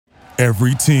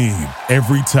Every team,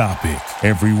 every topic,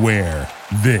 everywhere.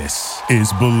 This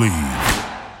is Believe.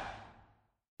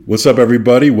 What's up,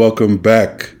 everybody? Welcome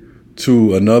back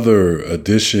to another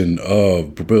edition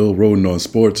of Bill Rhoden on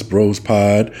Sports Bros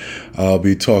Pod. I'll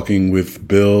be talking with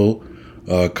Bill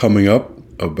coming up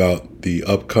about the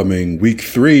upcoming Week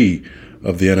 3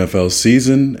 of the NFL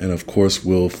season. And, of course,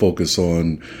 we'll focus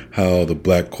on how the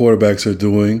black quarterbacks are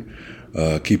doing,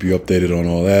 keep you updated on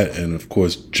all that. And, of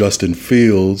course, Justin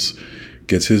Fields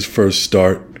gets his first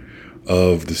start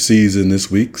of the season this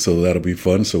week, so that'll be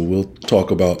fun. So we'll talk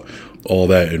about all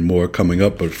that and more coming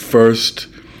up. But first,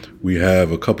 we have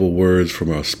a couple words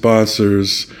from our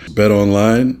sponsors.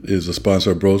 BetOnline is a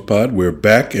sponsor of Bros Pod. We're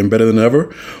back and better than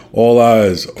ever. All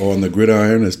eyes are on the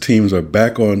gridiron as teams are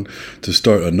back on to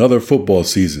start another football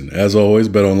season. As always,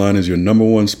 BetOnline is your number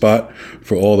one spot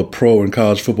for all the pro and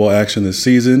college football action this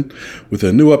season. With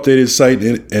a new updated site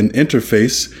and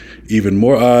interface, even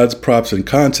more odds, props, and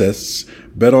contests,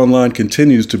 BetOnline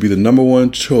continues to be the number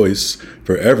one choice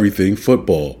for everything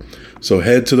football. So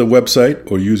head to the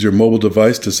website or use your mobile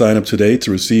device to sign up today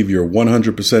to receive your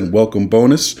 100% welcome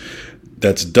bonus.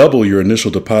 That's double your initial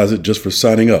deposit just for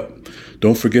signing up.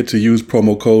 Don't forget to use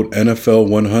promo code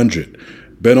NFL100.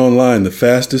 BetOnline, the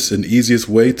fastest and easiest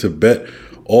way to bet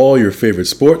all your favorite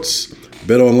sports.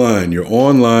 BetOnline, your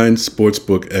online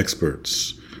sportsbook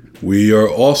experts. We are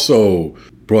also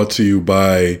brought to you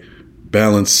by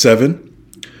Balance 7.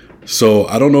 So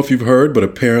I don't know if you've heard, but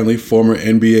apparently former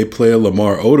NBA player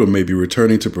Lamar Odom may be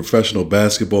returning to professional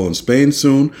basketball in Spain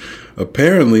soon.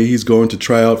 Apparently he's going to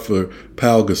try out for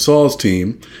Pau Gasol's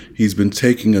team. He's been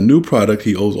taking a new product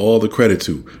he owes all the credit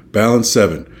to, Balance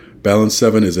 7. Balance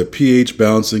 7 is a pH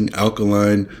balancing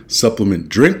alkaline supplement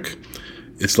drink.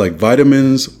 It's like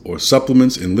vitamins or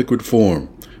supplements in liquid form.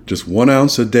 Just 1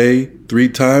 ounce a day, 3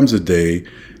 times a day,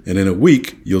 and in a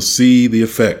week you'll see the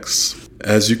effects.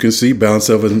 As you can see, Balance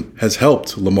 7 has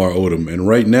helped Lamar Odom. And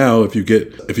right now, if you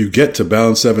get to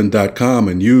balance7.com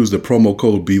and use the promo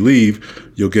code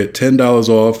BELIEVE, you'll get $10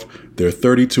 off their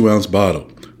 32-ounce bottle.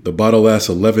 The bottle lasts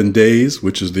 11 days,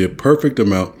 which is the perfect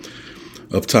amount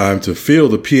of time to feel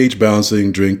the pH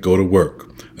balancing drink go to work.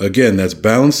 Again, that's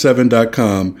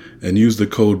balance7.com and use the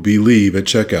code BELIEVE at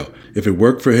checkout. If it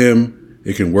worked for him,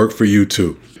 it can work for you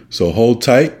too. So hold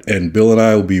tight, and Bill and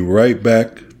I will be right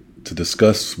back to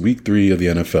discuss Week 3 of the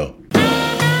NFL.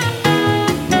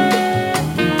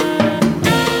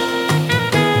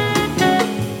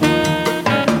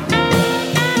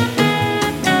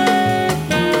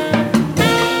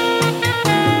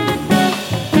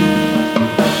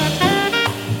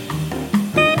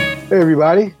 Hey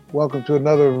everybody, welcome to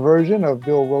another version of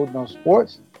Bill Rhoden on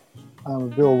Sports. I'm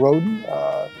Bill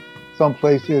Rhoden,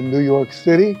 someplace in New York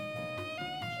City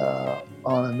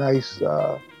on a nice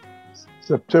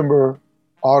September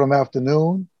autumn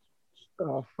afternoon,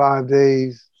 5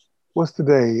 days. What's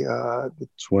today? The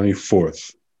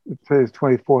 24th. Today's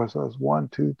 24th, so it's 1,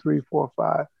 2, 3, 4,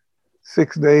 5,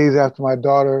 6 days after my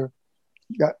daughter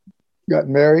got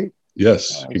married.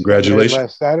 Yes, congratulations.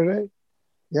 Last Saturday.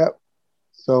 Yep.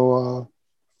 So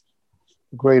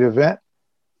great event,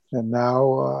 and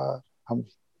now I'm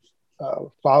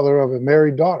father of a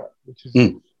married daughter, which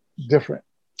is different.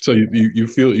 So you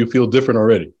feel different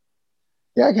already?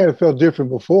 Yeah, I kind of felt different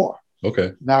before.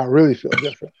 Okay. Now I really feel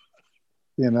different.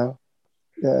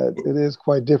 It is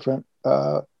quite different,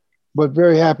 but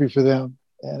very happy for them.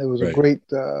 And it was a great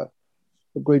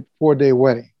 4-day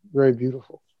wedding. Very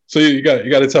beautiful. So you got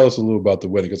to tell us a little about the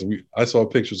wedding, because I saw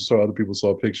pictures. So other people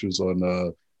saw pictures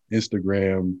on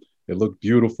Instagram. It looked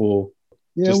beautiful.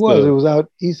 Yeah, it was. It was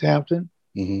out East Hampton.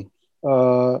 Mm-hmm.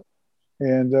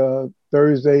 And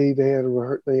Thursday they had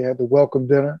the welcome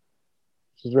dinner.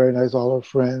 It was very nice. All her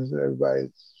friends,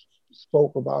 everybody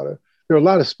spoke about her. There were a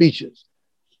lot of speeches.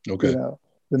 Okay.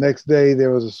 The next day there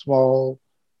was a small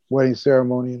wedding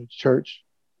ceremony in the church.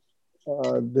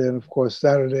 Then, of course,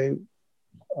 Saturday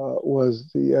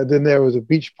then there was a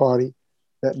beach party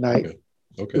that night,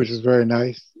 which was very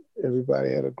nice.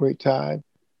 Everybody had a great time.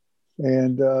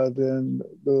 And then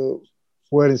the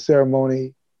wedding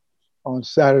ceremony on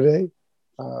Saturday,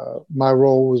 my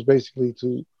role was basically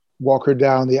to walk her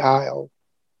down the aisle.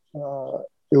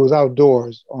 It was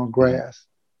outdoors on grass.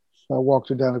 So I walked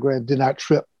her down the grass, did not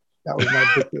trip. That was my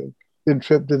big thing. Didn't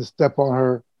trip, didn't step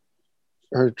on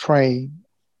her train.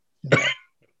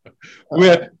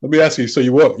 Let me ask you. So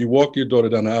you walk your daughter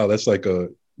down the aisle. That's like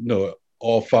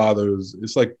all fathers.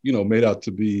 It's like, made out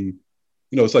to be,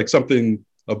 it's like something,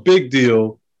 a big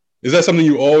deal. Is that something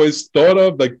you always thought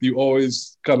of? Like you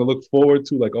always kind of look forward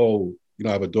to, like, I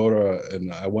have a daughter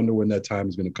and I wonder when that time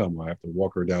is going to come where I have to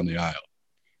walk her down the aisle.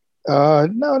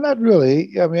 No, not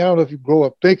really. I mean, I don't know if you grow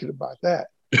up thinking about that,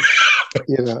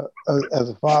 as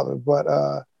a father, but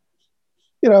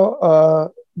you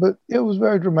know, but it was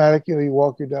very dramatic. You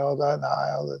walk your down the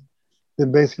aisle and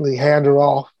then basically hand her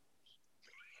off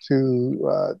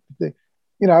to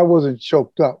I wasn't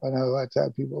choked up. I know a lot of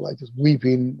times people like just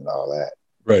weeping and all that.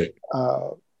 Right.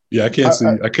 Yeah, I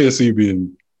can't see you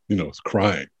being,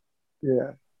 crying.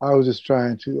 Yeah, I was just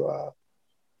trying to,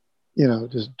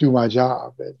 just do my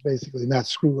job and basically not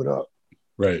screw it up.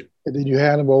 Right. And then you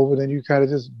hand them over, then you kind of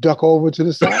just duck over to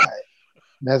the side.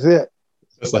 That's it.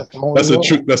 That's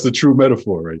the true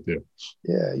metaphor right there.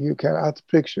 Yeah, you kind of out the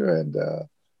picture, and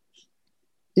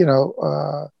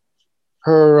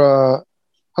her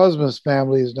husband's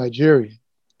family is Nigerian.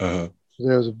 Uh-huh.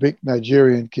 There was a big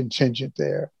Nigerian contingent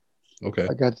there. Okay.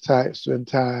 I got to spend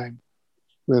time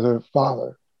with her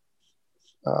father,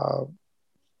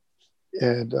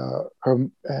 and her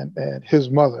and his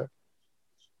mother.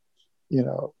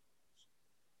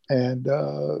 And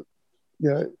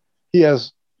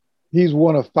he's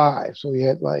one of five, so he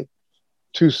had like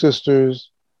two sisters,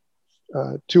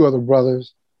 two other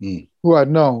brothers who I'd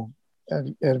known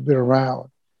and had been around.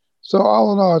 So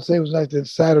all in all, I'd say it was nice. Then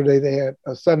Sunday they had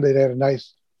a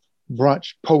nice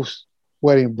brunch,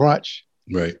 post-wedding brunch.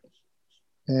 Right.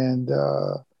 And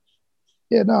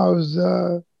it was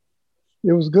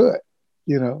good.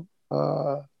 It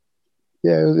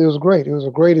was great. It was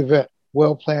a great event,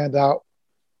 well planned out.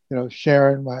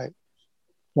 Sharon, my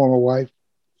former wife,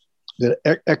 did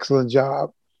an excellent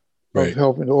job of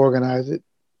helping to organize it.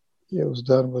 It was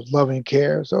done with loving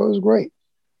care, so it was great.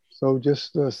 So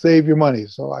just save your money.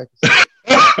 So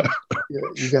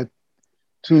you got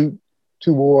two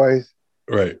boys,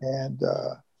 right? And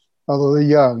although they're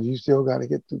young, you still got to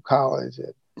get through college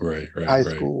and high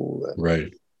school, and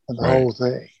the whole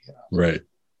thing. Right.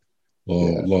 The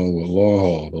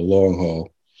long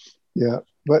haul. Yeah,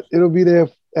 but it'll be there,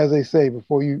 as they say,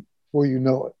 before you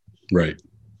know it. Right.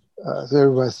 As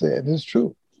everybody said, it's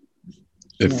true.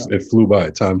 It flew by.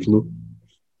 Time flew.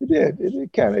 It did.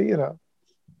 It kind of,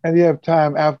 and you have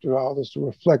time after all this to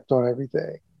reflect on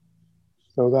everything.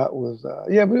 So that was,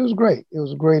 but it was great. It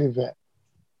was a great event.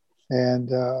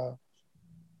 And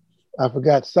I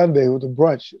forgot Sunday with the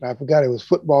brunch. I forgot it was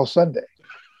football Sunday.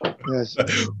 Yes.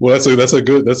 Well, that's a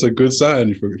good sign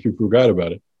if you forgot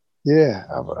about it. Yeah,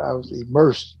 I was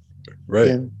immersed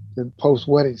in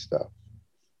post-wedding stuff.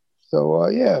 So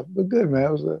but good, man.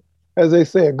 It was as they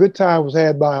say, a good time was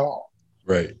had by all.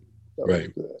 Right. So right.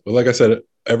 Well, like I said,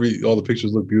 all the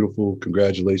pictures look beautiful.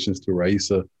 Congratulations to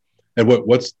Raisa. And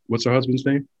what's her husband's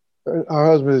name? Her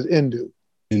husband is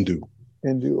Indu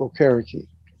Okereke.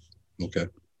 Okay.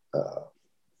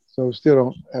 So still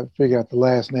don't have to figure out the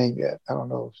last name yet. I don't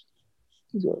know if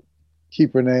she's gonna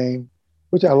keep her name,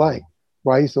 which I like.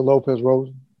 Raisa Lopez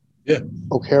Rosen. Yeah.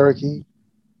 Okereke.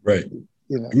 Right.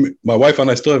 My wife and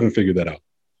I still haven't figured that out.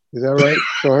 Is that right?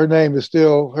 So her name is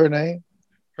still her name?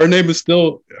 Her name is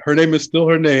still her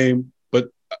name, but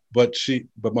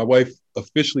my wife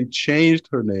officially changed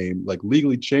her name, like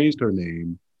legally changed her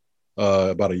name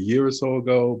about a year or so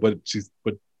ago, but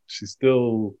she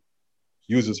still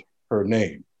uses her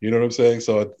name. You know what I'm saying?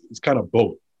 So it's kind of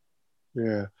both.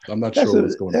 Yeah. I'm not sure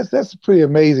what's going on. That's a pretty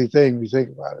amazing thing when you think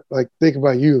about it. Like, think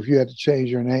about you if you had to change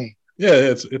your name. Yeah,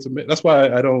 it's that's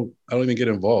why I don't even get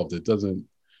involved. It doesn't,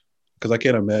 because I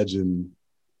can't imagine,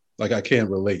 like, I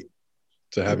can't relate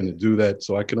to having to do that.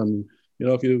 So I can,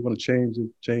 if you want to change.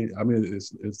 I mean,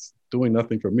 it's doing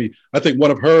nothing for me. I think one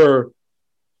of her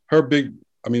big,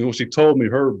 when she told me,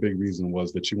 her big reason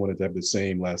was that she wanted to have the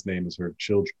same last name as her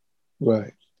children.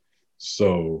 Right.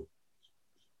 So,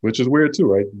 which is weird too,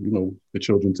 right? The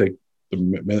children take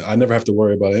I never have to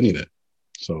worry about any of that.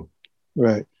 So.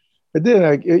 Right. But then,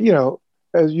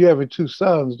 as you having two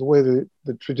sons, the way the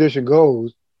tradition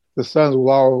goes, the sons will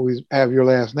always have your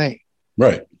last name.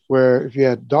 Right. Where if you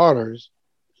had daughters,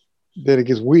 then it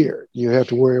gets weird. You have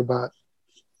to worry about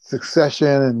succession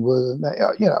and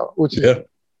which is,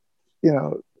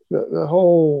 the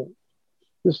whole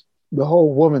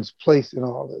woman's place in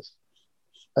all this,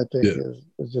 I think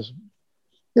is just,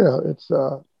 it's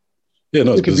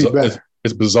it can be better.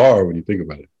 It's bizarre when you think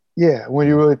about it. Yeah, when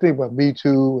you really think about Me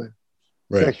Too and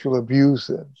sexual abuse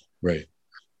and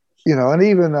and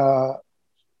even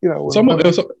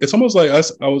it's almost like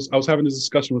I was having this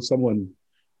discussion with someone.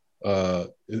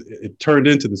 It turned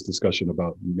into this discussion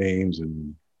about names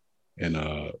and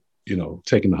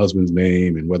taking the husband's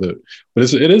name and whether,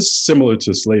 but it is similar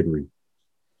to slavery,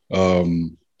 where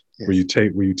you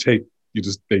just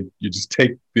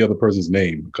take the other person's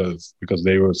name because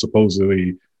they were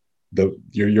supposedly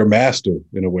your master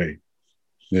in a way,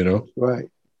 Right.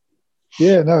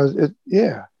 Yeah, no,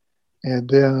 yeah. And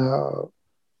then,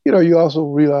 you also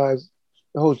realize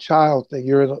the whole child thing.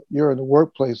 You're in the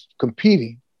workplace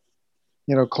competing,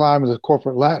 climbing the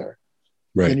corporate ladder,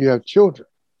 Right. and you have children.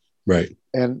 Right.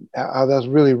 And how that's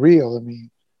really real. I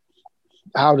mean,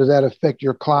 how does that affect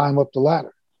your climb up the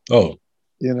ladder? Oh.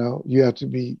 You have to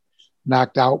be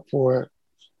knocked out for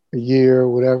a year or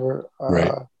whatever. Right.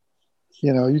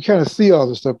 You kind of see all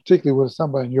this stuff, particularly with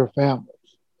somebody in your family.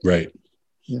 Right.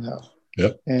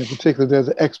 Yep. And particularly there's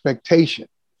an expectation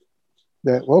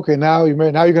that, well, okay, now you're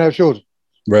married, now you're gonna have children.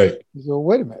 Right. So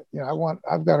wait a minute,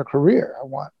 I've got a career. I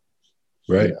want.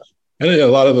 Right. And a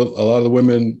lot of the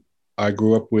women I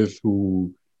grew up with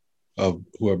who have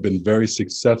been very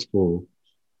successful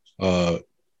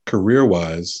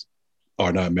career-wise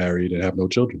are not married and have no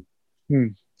children.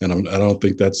 And I don't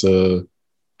think that's a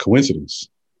coincidence.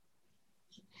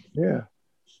 Yeah.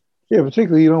 Yeah,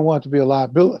 particularly you don't want it to be a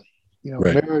liability.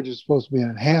 Right. Marriage is supposed to be an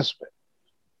enhancement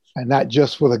and not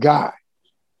just for the guy.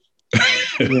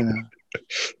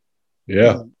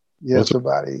 Yeah. You have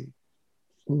somebody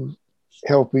who's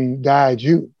helping guide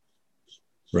you.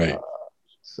 Right.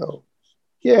 So,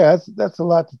 yeah, that's a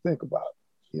lot to think about,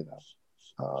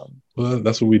 well,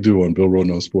 that's what we do on Bill Rowe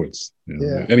Knows Sports.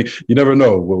 Yeah. And you never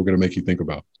know what we're going to make you think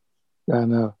about. I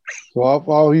know. So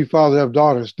all you fathers have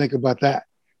daughters, think about that.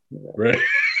 Right.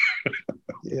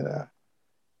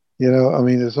 I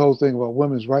mean, this whole thing about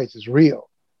women's rights is real.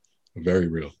 Very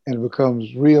real. And it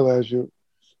becomes real as your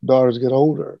daughters get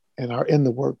older and are in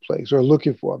the workplace or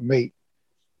looking for a mate,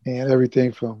 and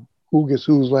everything from who gets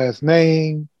whose last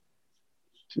name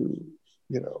to,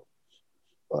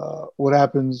 what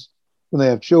happens when they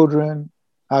have children.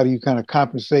 How do you kind of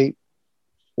compensate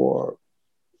for,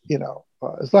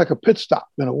 it's like a pit stop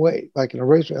in a way, like in a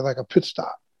race, like a pit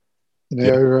stop.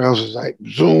 Everyone else is like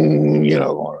zoom, going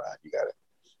around. You got it.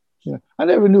 I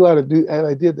never knew how I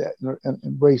did that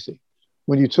in racing.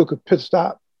 When you took a pit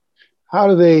stop,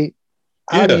 how do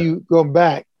you go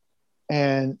back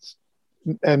and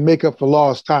make up for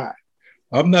lost time?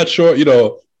 I'm not sure.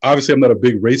 Obviously I'm not a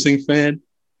big racing fan,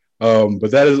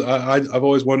 but that is I've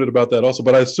always wondered about that also.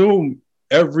 But I assume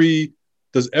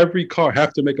does every car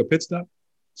have to make a pit stop?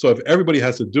 So if everybody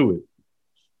has to do it,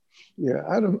 yeah,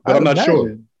 I'm not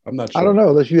sure. I don't know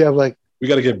unless you have like. We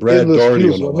got to get Brad Daugherty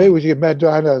on the line. Maybe we should get Matt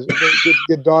Daugherty.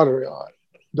 Get Daugherty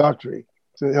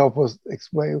to help us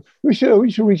explain. We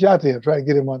should reach out to him, try to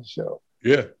get him on the show.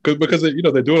 Yeah, because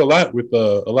they're doing a lot with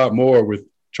a lot more with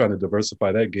trying to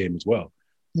diversify that game as well.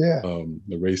 Yeah,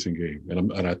 the racing game,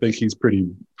 and I think he's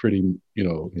pretty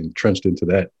entrenched into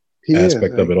that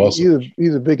aspect of it also.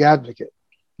 He's a big advocate.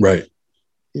 Right.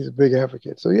 He's a big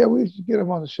advocate. So yeah, we should get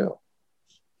him on the show.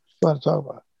 Fun to talk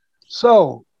about.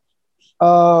 So.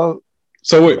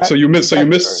 So you were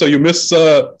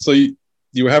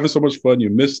having so much fun.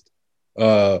 You missed.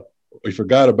 You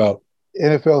forgot about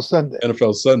NFL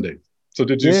Sunday. So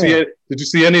did you see it? Did you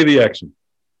see any of the action?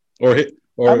 I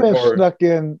may have snuck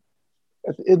in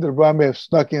at the end of the run. I may have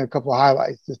snuck in a couple of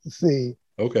highlights just to see.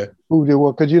 Okay. Who did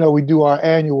what? Because we do our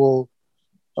annual.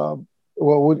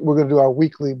 We're going to do our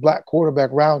weekly Black quarterback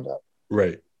roundup.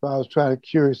 Right. So I was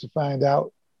curious to find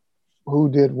out who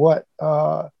did what.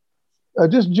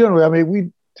 Just generally, I mean,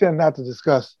 we tend not to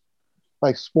discuss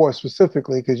like sports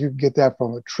specifically because you can get that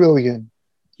from a trillion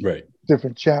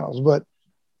different channels. But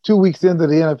 2 weeks into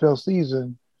the NFL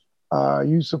season, are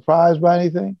you surprised by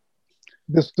anything?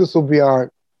 This will be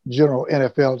our general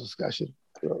NFL discussion.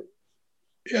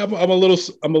 Yeah, I'm a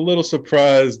little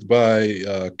surprised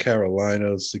by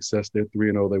Carolina's success. They're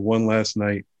 3-0. They won last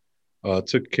night.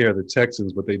 Took care of the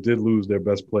Texans, but they did lose their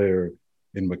best player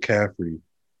in McCaffrey.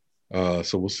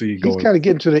 So we'll see. He's kind of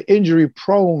getting to the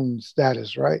injury-prone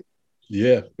status, right?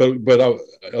 Yeah, but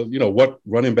what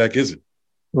running back is it?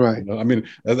 Right. I mean,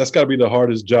 that's got to be the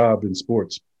hardest job in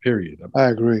sports. Period. I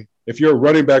agree. If you're a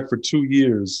running back for 2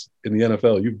 years in the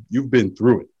NFL, you've been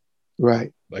through it.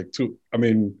 Right. I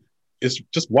mean, it's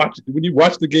just when you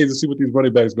watch the games and see what these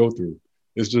running backs go through.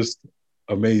 It's just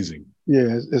amazing.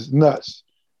 Yeah, it's nuts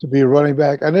to be a running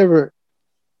back. I forgot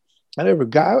I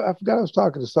was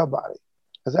talking to somebody.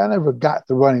 I said, I never got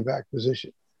the running back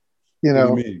position.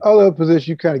 Other positions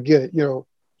you kind of get it.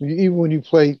 Even when you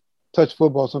play touch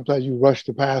football, sometimes you rush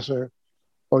the passer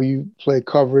or you play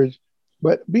coverage.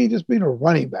 But being a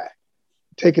running back,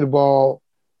 taking the ball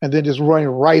and then just running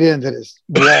right into this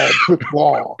brick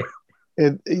wall.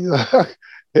 And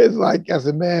it's like, I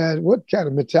said, man, what kind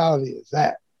of mentality is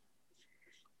that?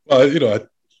 Well,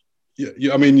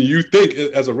 I mean, you think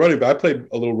as a running back, I played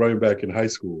a little running back in high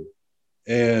school,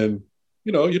 and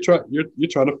you're trying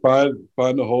to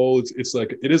find the hole. It's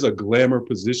like it is a glamour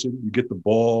position. You get the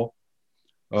ball,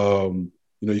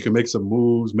 You can make some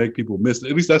moves, make people miss.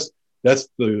 At least that's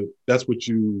what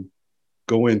you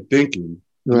go in thinking.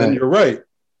 And then you're right.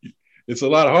 It's a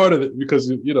lot harder because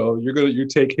you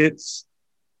take hits.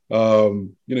 You'll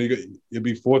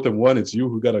be 4th and 1. It's you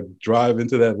who got to drive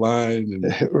into that line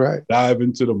and dive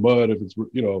into the mud. If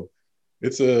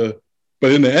it's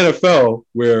but in the NFL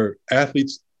where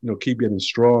athletes keep getting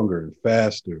stronger and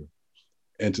faster,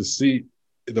 and to see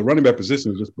the running back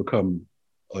position has just become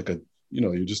like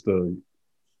you're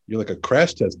like a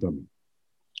crash test dummy.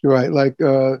 Right, like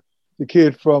the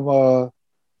kid from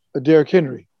Derrick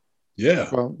Henry. Yeah.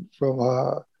 From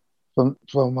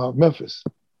Memphis.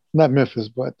 Not Memphis,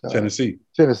 but Tennessee.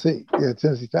 Tennessee. Yeah,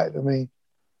 Tennessee Titans. I mean,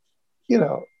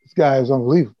 this guy is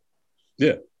unbelievable.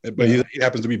 Yeah. But he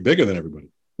happens to be bigger than everybody.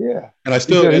 Yeah. And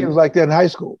he was like that in high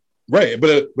school. Right.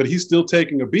 But he's still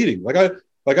taking a beating.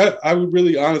 I would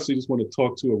really honestly just want to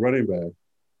talk to a running back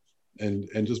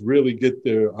and just really get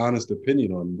their honest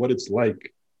opinion on what it's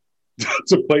like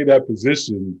to play that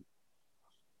position.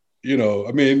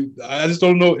 I just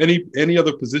don't know any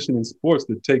other position in sports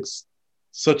that takes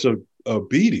such a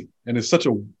beating, and it's such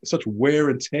wear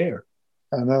and tear.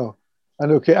 I know.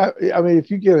 Okay. I mean, if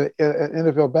you get an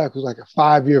NFL back who's like a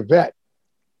 5-year vet,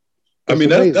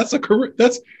 that's a career.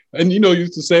 You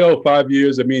used to say, 5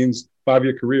 years. It means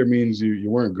 5-year career means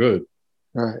you weren't good.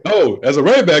 Right. Oh, as a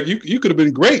running back, you could have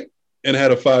been great and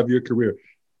had a 5-year career.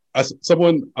 I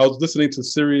was listening to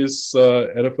Sirius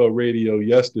NFL radio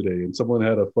yesterday, and someone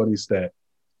had a funny stat.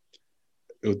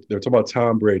 They were talking about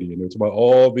Tom Brady, and they were talking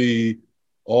about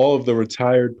all of the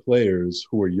retired players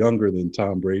who are younger than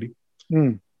Tom Brady.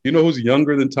 You know who's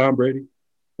younger than Tom Brady?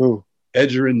 Who?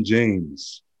 Edgerrin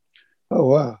James. Oh,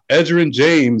 wow. Edgerrin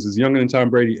James is younger than Tom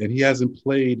Brady, and he hasn't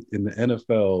played in the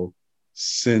NFL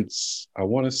since, I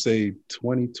want to say,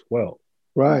 2012.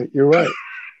 Right. You're right.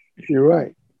 You're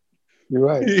right.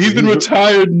 He's been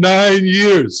retired 9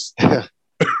 years. Yeah.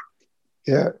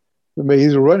 I mean,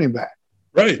 he's a running back.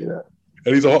 Right. Yeah.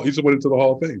 And he's went into the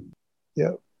Hall of Fame.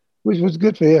 Yeah. Which was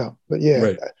good for him. But yeah.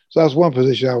 Right. So that's one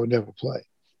position I would never play.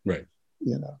 Right.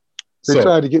 They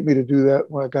tried to get me to do that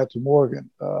when I got to Morgan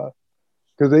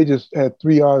because they just had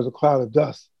 3 yards of cloud of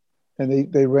dust,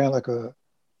 and they ran like a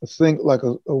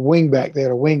wing back. They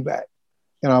had a wing back,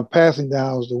 and on passing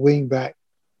downs, the wing back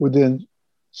would then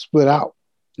split out.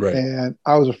 Right. And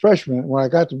I was a freshman. When I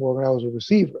got to Morgan, I was a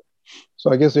receiver.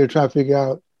 So I guess they were trying to figure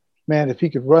out, man, if he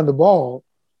could run the ball,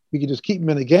 we could just keep him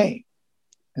in the game.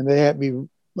 And they had me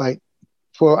I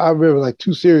remember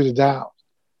 2 series of downs.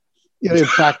 They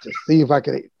practice, see if I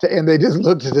could, and they just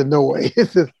looked at it, no way.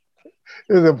 It's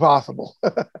impossible.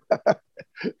 I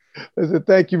said,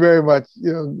 thank you very much.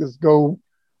 Just go,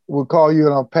 we'll call you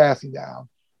and I'm passing down.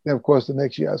 Then, of course, the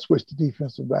next year I switched to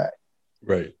defensive back.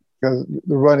 Right. Because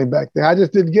the running back thing, I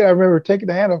just didn't get. I remember taking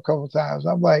the hand up a couple of times.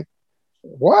 I'm like,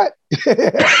 what?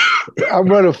 I'm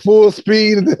running full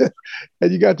speed,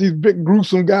 and you got these big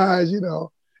gruesome guys, and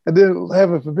then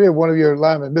heaven forbid one of your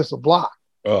linemen miss a block.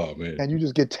 Oh man! And you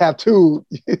just get tattooed.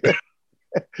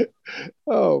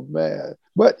 Oh man!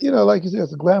 But like you said,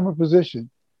 it's a glamour position,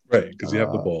 right? Because you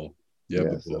have the ball. You have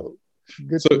the ball. So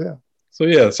good for them. So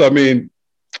yeah. So I mean,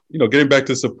 getting back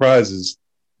to surprises.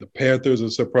 The Panthers are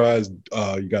surprised.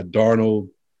 You got Darnold,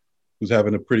 who's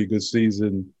having a pretty good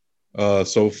season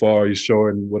so far. He's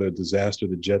showing what a disaster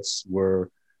the Jets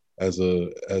were as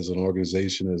an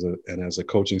organization, as a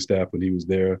coaching staff when he was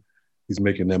there. He's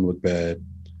making them look bad.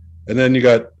 And then you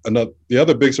got the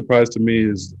other big surprise to me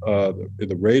is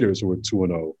the Raiders, who are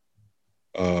 2-0.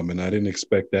 And I didn't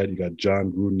expect that. You got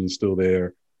John Gruden is still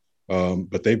there.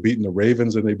 But they've beaten the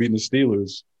Ravens and they've beaten the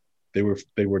Steelers. They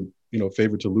were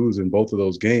favored to lose in both of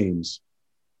those games.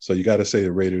 So you got to say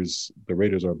the Raiders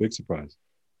are a big surprise.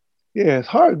 Yeah, it's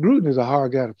hard. Gruden is a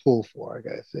hard guy to pull for, I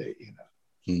got to say,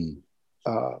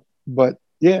 but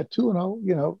yeah,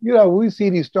 2-0, we've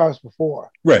seen these starts before.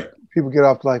 Right. People get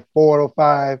off to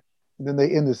 4-5, and then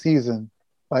they end the season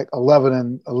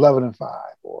 11-5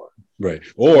 or. Right.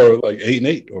 Or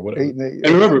 8-8 or whatever. 8-8.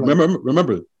 And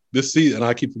remember this season, and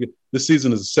I keep forgetting, this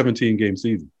season is a 17-game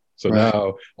season. So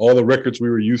now all the records we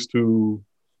were used to,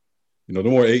 no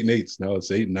more 8-8s. Now it's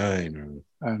 8-9 or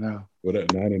I know. Whatever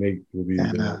 9-8 will be.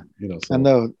 So. I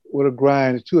know what a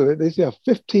grind too. They still have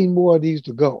 15 more of these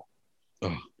to go.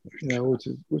 Oh,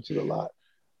 which is a lot.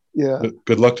 Yeah.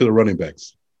 Good luck to the running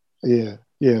backs. Yeah.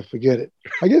 Forget it.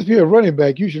 I guess if you're a running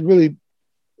back, you should really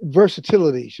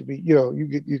versatility should be.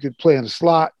 You could play in the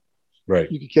slot.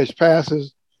 Right. You could catch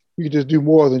passes. You could just do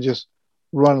more than just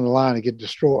run in the line and get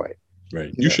destroyed.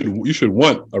 Right. You should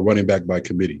want a running back by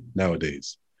committee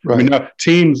nowadays. Right. I mean, now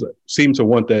teams seem to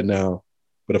want that now,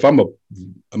 but if I'm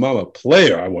a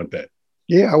player, I want that.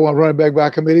 Yeah, I want running back by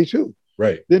committee too.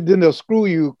 Right. Then they'll screw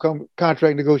you come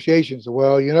contract negotiations.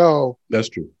 Well, that's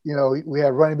true. We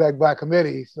have running back by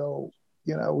committee, so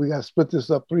we got to split this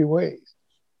up 3 ways.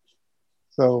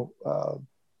 So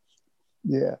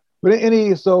yeah, but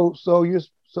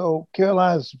so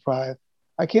Carolina's surprised.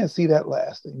 I can't see that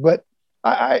lasting, but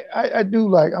I do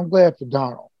like. I'm glad for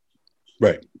Donald.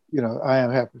 Right. I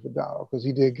am happy for Donald because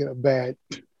he did get a bad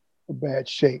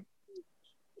shape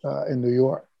in New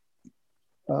York.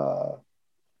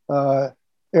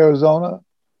 Arizona,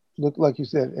 look like you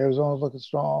said, Arizona's looking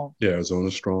strong. Yeah,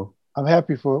 Arizona's strong. I'm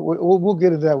happy for it. We'll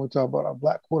get into that when we talk about our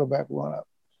black quarterback run-up.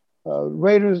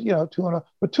 Raiders, 2-0,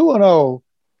 but 2-0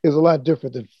 is a lot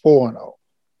different than 4-0.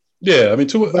 Yeah, I mean,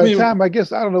 by the time I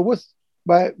guess I don't know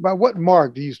by what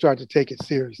mark do you start to take it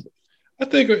seriously? I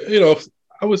think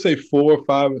I would say 4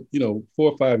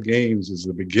 or 5 games is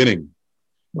the beginning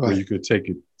where you could take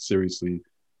it seriously.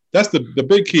 That's the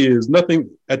big key is nothing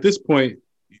at this point.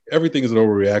 Everything is an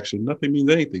overreaction. Nothing means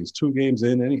anything. It's 2 games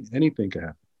in. Anything can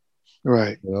happen.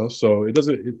 Right. So it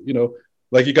doesn't.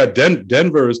 Like you got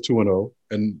Denver is 2-0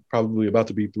 and probably about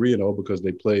to be 3-0 because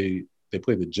they play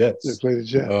the Jets. They play the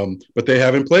Jets. But they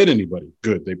haven't played anybody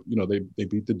good. They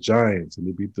beat the Giants and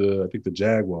they beat the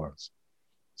Jaguars.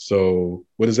 So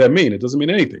what does that mean? It doesn't mean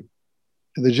anything.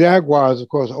 And the Jaguars, of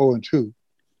course, 0-2.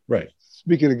 Right.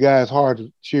 Speaking of guys hard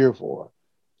to cheer for.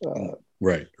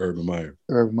 Right. Urban Meyer.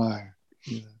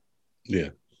 Yeah.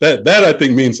 That I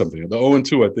think means something. The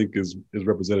 0-2 I think is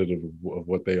representative of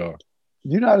what they are.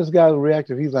 You know how this guy will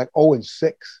react if he's like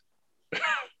 0-6?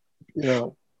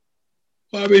 Well,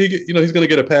 I mean, he's going to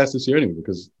get a pass this year anyway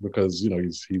because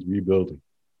he's rebuilding.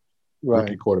 Right.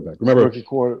 Rookie quarterback.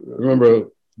 Remember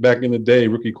back in the day,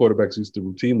 rookie quarterbacks used to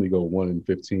routinely go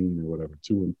 1-15 or whatever,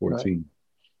 2-14. Right.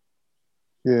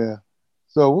 Yeah.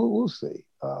 So we'll see.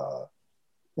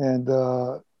 And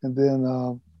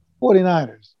then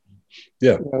 49ers.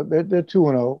 Yeah. They're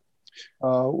 2-0.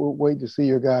 We'll wait to see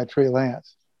your guy Trey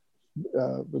Lance.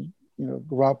 But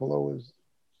Garoppolo is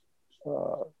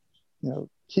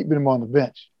keeping him on the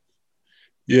bench.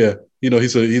 Yeah,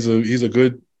 he's a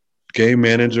good game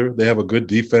manager. They have a good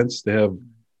defense. They have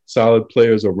solid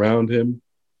players around him,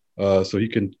 so he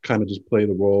can kind of just play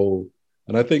the role.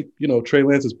 And I think Trey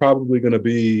Lance is probably going to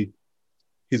be.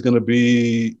 He's going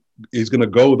to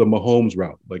go the Mahomes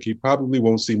route. Like he probably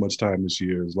won't see much time this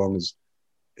year unless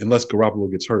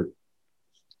Garoppolo gets hurt,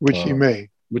 which he may.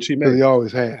 Which he may. Because he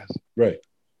always has. Right.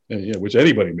 And which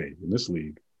anybody may in this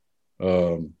league.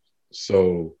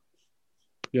 So,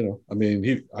 I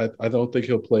mean, I don't think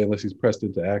he'll play unless he's pressed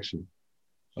into action.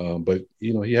 But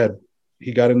he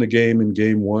got in the game in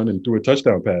game 1 and threw a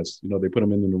touchdown pass. They put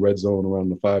him in the red zone around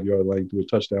the 5-yard line, threw a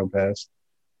touchdown pass.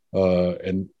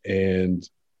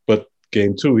 But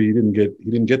game 2, he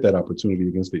didn't get that opportunity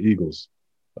against the Eagles.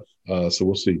 So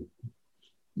we'll see.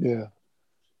 Yeah.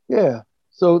 Yeah.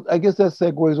 So I guess that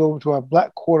segues over to our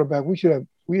black quarterback. We should have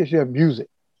music.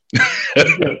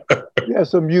 We have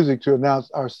some music to announce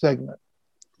our segment.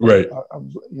 Right.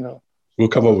 We'll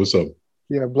come up with some.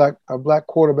 Yeah, our black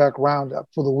quarterback roundup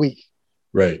for the week.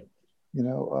 Right.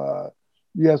 You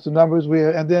have some numbers.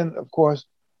 And then of course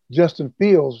Justin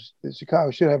Fields in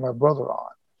Chicago should have my brother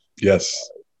on. Yes,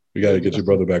 we got to get your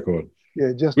brother back on.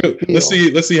 Yeah, Justin Fields.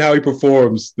 Let's see how he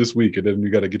performs this week, and then we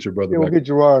got to get your brother back. We'll get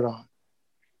Gerard on.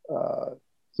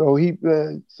 So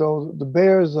the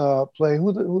Bears play.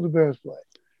 Who the Bears play?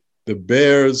 The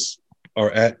Bears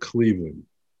are at Cleveland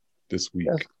this week.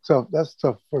 That's tough. That's a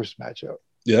tough first matchup.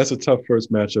 Yeah, that's a tough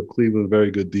first matchup. Cleveland,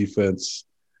 very good defense.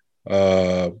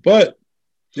 But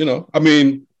I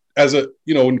mean,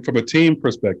 from a team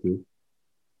perspective,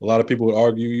 a lot of people would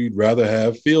argue you'd rather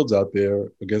have Fields out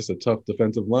there against a tough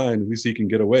defensive line. At least he can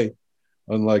get away.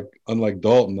 Unlike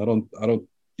Dalton, I don't.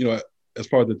 As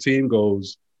far as the team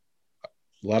goes,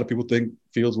 a lot of people think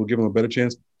Fields will give him a better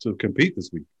chance to compete this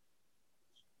week.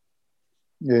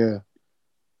 Yeah,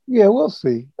 we'll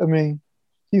see. I mean,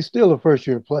 he's still a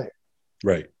first-year player,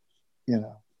 right?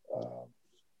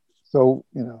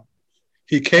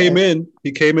 He came in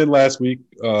last week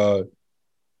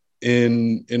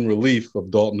in relief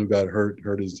of Dalton, who got hurt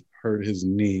his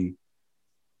knee.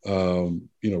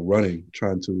 Running,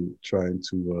 trying to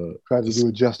do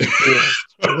a Justin Fields.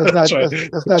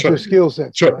 That's not your skill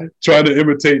set. Trying to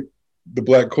imitate the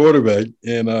black quarterback,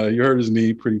 and he hurt his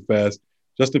knee pretty fast.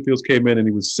 Justin Fields came in and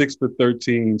he was 6 for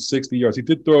 13, 60 yards. He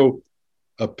did throw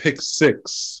a pick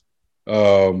 6 at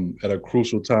a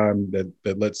crucial time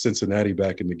that let Cincinnati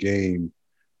back in the game.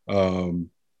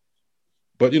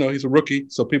 But he's a rookie,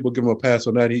 so people give him a pass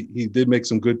on that. He did make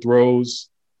some good throws.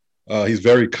 He's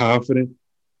very confident.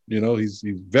 He's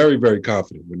very, very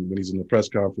confident when he's in the press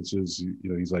conferences.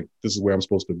 He's like, this is where I'm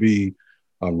supposed to be.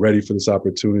 I'm ready for this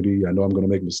opportunity. I know I'm going to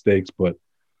make mistakes, but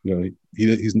he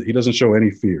doesn't show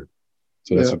any fear.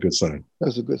 So that's a good sign.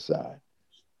 That's a good sign.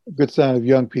 A good sign of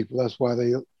young people. That's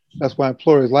why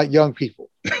employers like young people.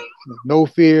 No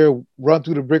fear, run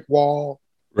through the brick wall.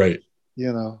 Right.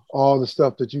 All the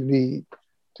stuff that you need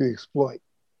to exploit.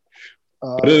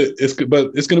 But it's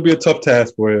going to be a tough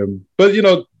task for him. But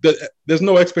there's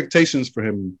no expectations for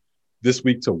him this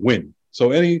week to win.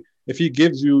 So if he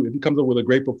comes up with a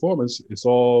great performance, it's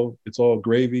all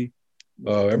gravy.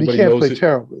 Everybody he can't knows play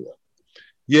terribly.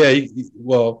 Yeah,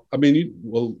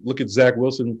 look at Zach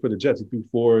Wilson for the Jets. He threw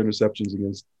 4 interceptions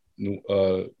against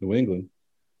New England,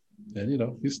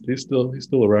 and he's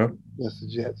still around. That's the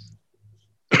Jets.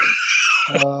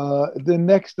 Then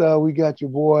next we got your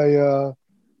boy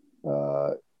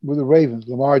with the Ravens,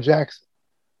 Lamar Jackson.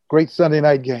 Great Sunday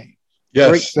night game. Yes.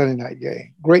 Great Sunday night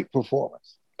game. Great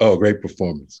performance. Oh, great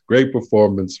performance. Great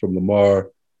performance from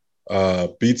Lamar.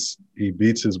 He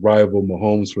beats his rival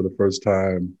Mahomes for the first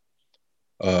time.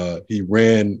 He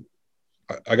ran.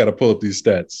 I got to pull up these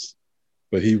stats,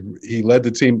 but he led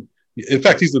the team. In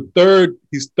fact, he's third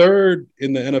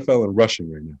in the NFL in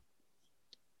rushing right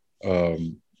now.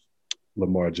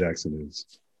 Lamar Jackson is.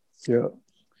 Yeah.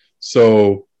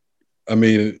 So, and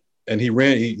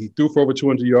he threw for over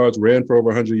 200 yards, ran for over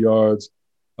 100 yards.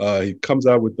 He comes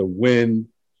out with the win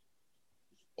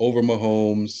over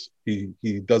Mahomes. He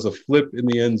does a flip in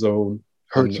the end zone.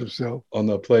 Hurts himself. On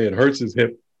the play. It hurts his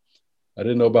hip. I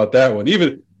didn't know about that one. I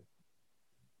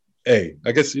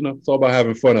guess, it's all about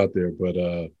having fun out there, but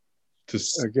I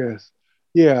guess.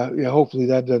 Yeah, hopefully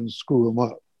that doesn't screw him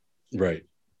up. Right.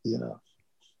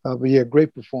 But yeah,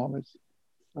 great performance.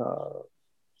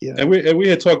 And we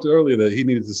had talked earlier that he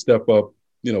needed to step up,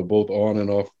 both on and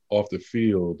off the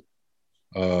field.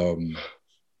 That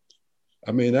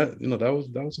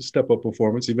was a step up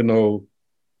performance, even though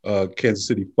Kansas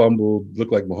City fumbled,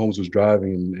 looked like Mahomes was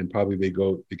driving, and probably they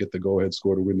get the go ahead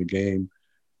score to win the game.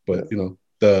 But the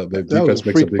defense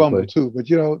makes a big play too. But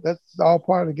that's all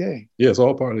part of the game. Yeah, it's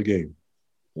all part of the game.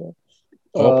 Yeah.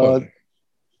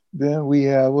 Then we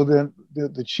have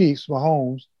the Chiefs,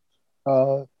 Mahomes.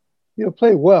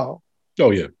 Played well.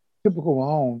 Oh yeah,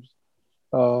 typical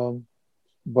Mahomes.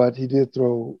 But he did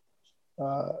throw.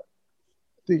 I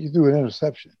think he threw an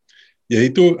interception. Yeah, he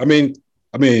threw.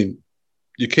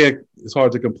 You can't. It's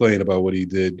hard to complain about what he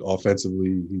did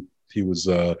offensively. He was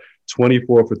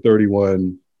 24 for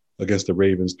 31 against the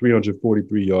Ravens,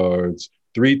 343 yards,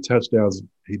 3 touchdowns.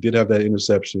 He did have that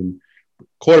interception.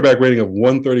 Quarterback rating of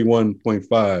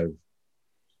 131.5.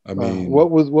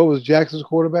 What was Jackson's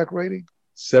quarterback rating?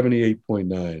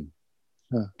 78.9.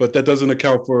 Huh. But that doesn't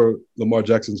account for Lamar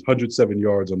Jackson's 107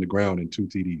 yards on the ground and 2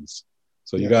 TDs.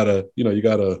 So you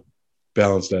gotta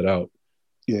balance that out.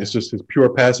 Yeah. It's just his pure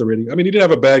passer rating. He didn't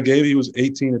have a bad game. He was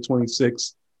 18 to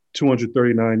 26,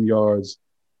 239 yards,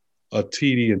 a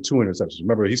TD, and 2 interceptions.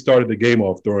 Remember, he started the game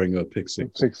off throwing a pick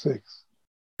six.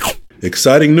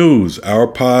 Exciting news! Our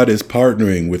pod is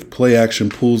partnering with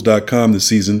PlayActionPools.com this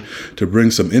season to bring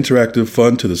some interactive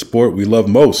fun to the sport we love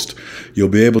most. You'll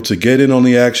be able to get in on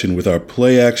the action with our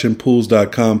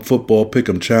PlayActionPools.com Football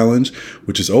Pick'em Challenge,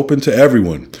 which is open to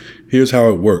everyone. Here's how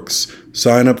it works.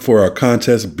 Sign up for our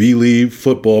contest Believe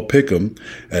Football Pick'em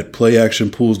at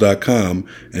PlayActionPools.com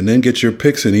and then get your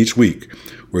picks in each week.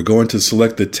 We're going to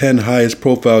select the 10 highest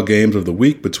profile games of the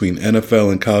week between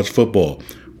NFL and college football.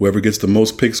 Whoever gets the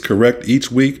most picks correct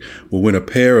each week will win a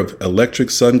pair of electric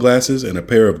sunglasses and a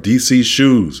pair of DC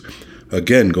shoes.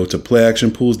 Again, go to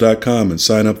PlayActionPools.com and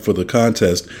sign up for the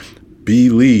contest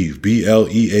Believe,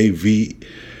 B-L-E-A-V,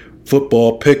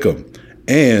 Football Pick'em.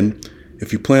 And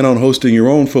if you plan on hosting your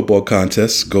own football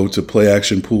contests, go to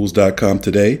PlayActionPools.com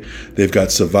today. They've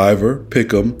got Survivor,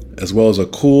 Pick'em, as well as a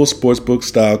cool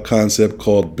sportsbook-style concept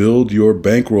called Build Your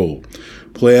Bankroll.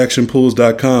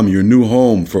 PlayActionPools.com, your new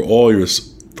home for all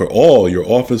your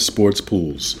office sports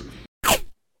pools.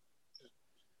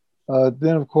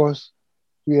 Then, of course,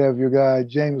 we have your guy,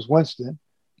 Jameis Winston.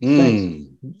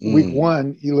 Week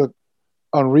 1, he looked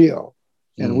unreal.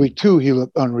 And week 2, he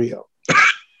looked unreal.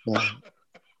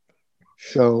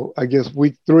 So I guess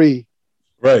week 3,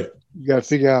 right? You got to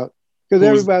figure out, because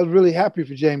everybody's really happy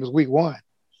for Jameis week 1.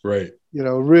 Right.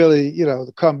 Really,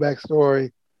 the comeback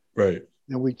story. Right.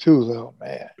 And week 2, oh,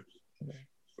 man.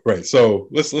 Right. So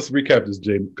let's recap this,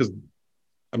 James, because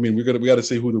we got to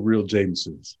see who the real James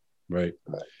is, right?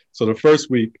 So the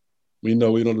first week, we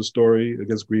know the story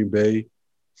against Green Bay,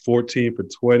 14 for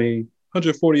 20,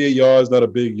 148 yards, not a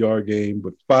big yard game,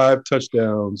 but 5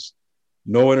 touchdowns,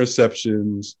 no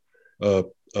interceptions,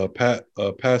 a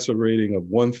passer rating of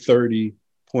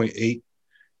 130.8,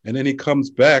 and then he comes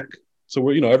back. So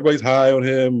we're everybody's high on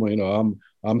him.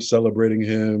 I'm celebrating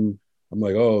him. I'm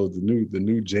like, oh, the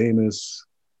new Jameis.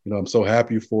 I'm so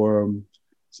happy for him.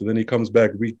 So then he comes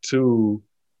back week 2,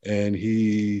 and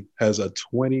he has a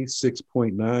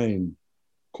 26.9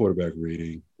 quarterback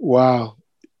rating. Wow.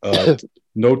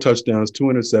 No touchdowns, 2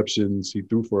 interceptions. He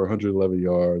threw for 111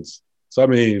 yards. So I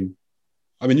mean,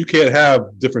 you can't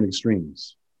have different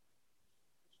extremes.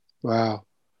 Wow.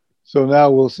 So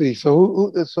now we'll see.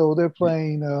 So so they're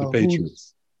playing the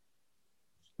Patriots.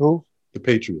 Who? The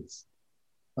Patriots.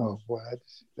 Oh boy,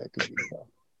 that could be tough.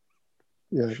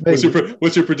 Yeah.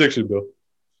 What's your prediction, Bill?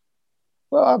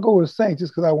 Well, I'll go with the Saints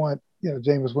just because I want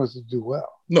Jameis Winston to do well.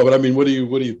 No, but I mean, what do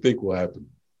you think will happen?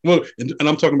 Well, and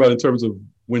I'm talking about in terms of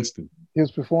Winston.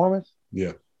 His performance?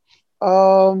 Yeah.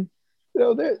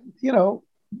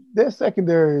 Their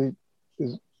secondary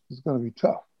is going to be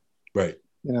tough. Right.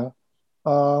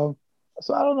 So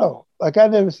I don't know. Like I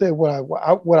never said what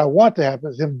I want to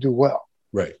happen is him to do well.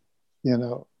 Right.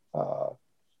 You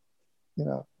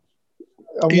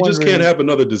just can't have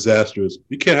another disastrous.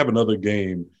 You can't have another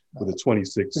game with a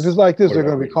 26. If it's like this, they're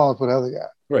going to be calling for the other guy.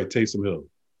 Right, Taysom Hill.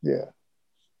 Yeah.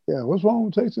 What's wrong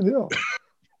with Taysom Hill?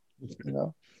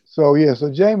 So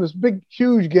Jameis,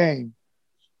 huge game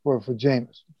for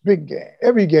Jameis. Big game.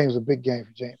 Every game is a big game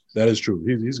for Jameis. That is true.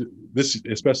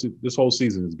 Especially this whole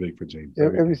season is big for Jameis.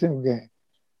 Every single game.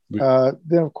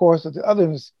 Then of course at the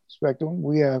other spectrum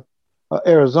we have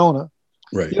Arizona.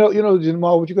 Right.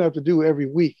 Jamal, what you're gonna have to do every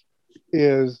week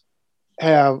is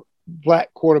have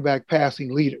black quarterback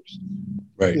passing leaders.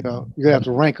 Right. You're gonna have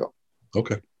to rank them.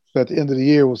 Okay. So at the end of the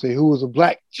year, we'll say who was a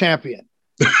black champion.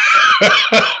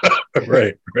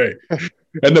 Right.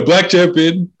 And the black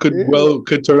champion could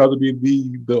turn out to be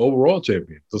the overall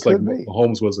champion, just like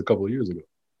Mahomes was a couple of years ago.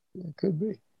 It could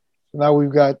be. Now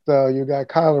we've got you got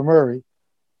Kyler Murray.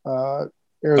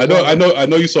 Arizona. I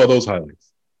know you saw those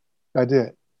highlights. I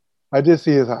did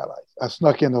see his highlights. I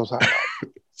snuck in those highlights.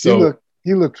 So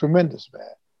he looked tremendous, man.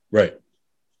 Right.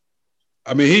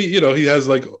 I mean, he has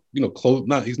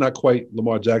close. He's not quite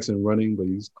Lamar Jackson running, but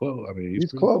he's close. I mean,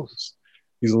 he's close.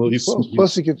 He's close.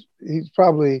 Plus, he's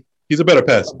probably a better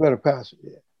passer.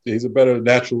 Yeah. He's a better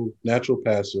natural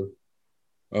passer.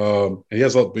 And he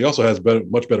also has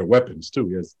much better weapons too.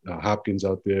 He has Hopkins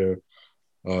out there.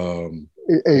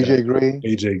 AJ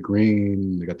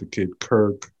Green. They got the kid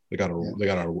Kirk. They got a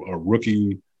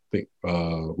rookie. I think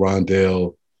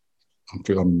Rondale.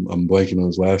 I'm blanking on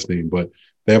his last name, but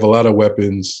they have a lot of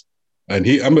weapons. And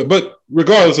but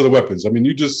regardless of the weapons, I mean,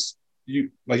 you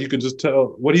can just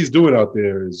tell what he's doing out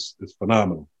there is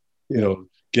phenomenal. Yeah.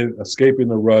 Escaping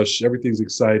the rush, everything's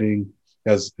exciting.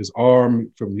 Has his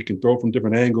arm he can throw from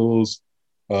different angles.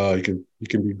 He can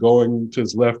be going to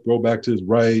his left, throw back to his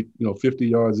right. 50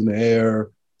 yards in the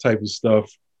air type of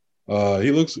stuff.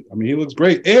 He looks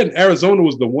great. And Arizona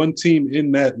was the one team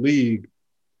in that league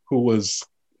who was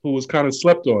kind of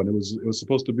slept on. It was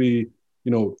supposed to be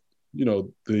the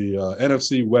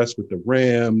NFC West with the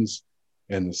Rams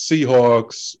and the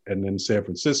Seahawks and then San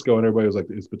Francisco, and everybody was like,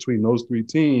 it's between those 3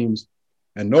 teams,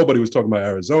 and nobody was talking about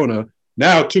Arizona.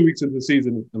 Now, 2 weeks into the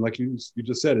season, and like you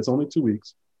just said, it's only 2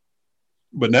 weeks,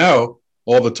 but now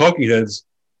all the talking heads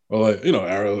are like,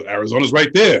 Arizona's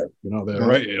right there. They're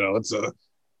right. It's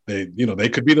they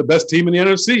could be the best team in the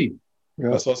NFC.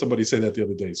 Yeah. I saw somebody say that the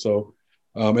other day. So,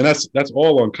 and that's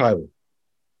all on Kyler.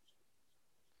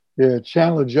 Yeah,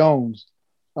 Chandler Jones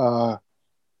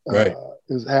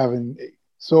is having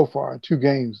so far 2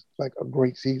 games like a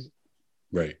great season.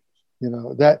 Right.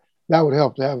 That would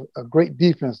help to have a great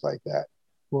defense like that.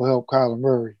 Will help Kyler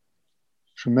Murray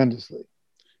tremendously.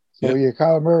 So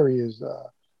Kyler Murray is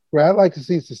where I'd like to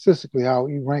see statistically how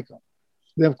you rank him.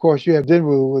 Then of course you have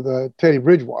Denver with Teddy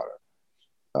Bridgewater.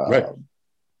 Right.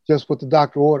 Just what the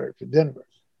doctor ordered for Denver.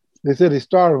 They said they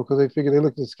started because they figured they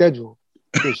looked at the schedule.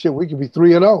 They said, we could be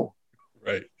 3-0.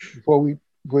 Right. Before we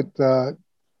put the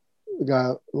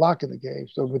guy Locke in the game.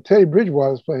 So, but Teddy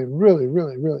Bridgewater is playing really,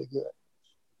 really, really good.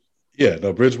 Yeah,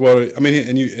 no, Bridgewater. I mean,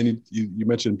 and you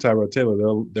mentioned Tyrod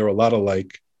Taylor. They're a lot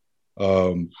alike.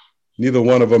 Neither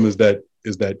one of them is that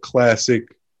classic,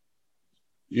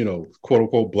 quote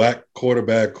unquote black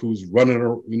quarterback who's running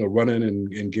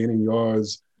and gaining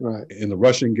yards. Right. In the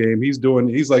rushing game. He's playing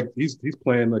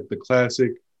like the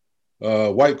classic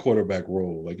white quarterback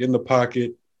role, like in the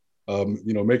pocket,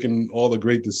 making all the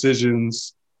great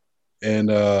decisions.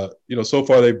 And, so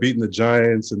far they've beaten the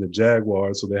Giants and the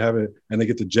Jaguars, so and they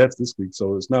get the Jets this week.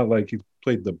 So it's not like he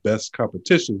played the best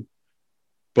competition,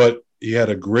 but he had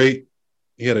a great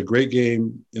he had a great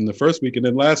game in the first week. And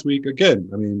then last week, again,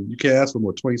 I mean, you can't ask for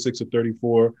more. 26 of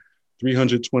 34,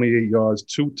 328 yards,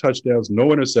 2 touchdowns, no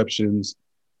interceptions,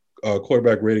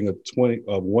 quarterback rating of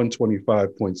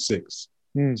 125.6.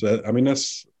 So,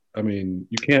 you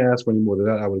can't ask for any more than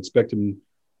that. I would expect him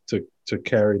to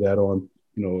carry that on,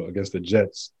 against the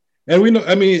Jets. And we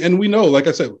know, like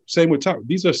I said, same with Tom.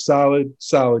 These are solid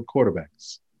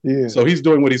quarterbacks. Yeah. So he's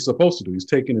doing what he's supposed to do. He's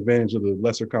taking advantage of the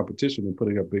lesser competition and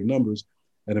putting up big numbers.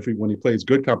 And when he plays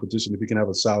good competition, if he can have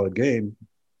a solid game,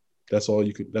 that's all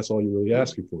you're really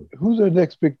asking for. Who's their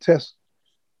next big test?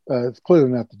 It's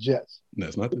clearly not the Jets. No,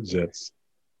 it's not the Jets.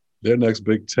 Their next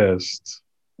big test.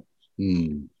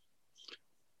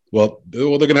 Well, they're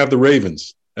going to have the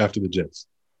Ravens after the Jets.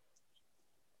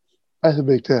 That's a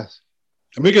big test.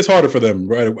 I mean, it gets harder for them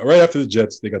right after the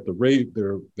Jets. They got the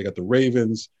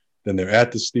Ravens. Then they're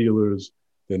at the Steelers.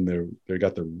 Then they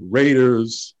got the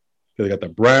Raiders. Then they got the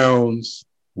Browns,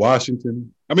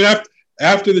 Washington. I mean,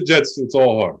 after the Jets, it's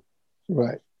all hard.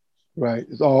 Right.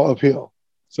 It's all uphill.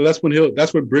 So that's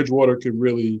when Bridgewater can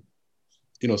really,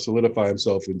 solidify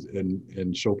himself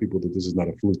and show people that this is not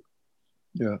a fluke.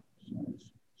 Yeah.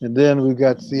 And then we've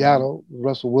got Seattle,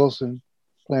 Russell Wilson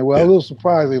playing well. Yeah. A little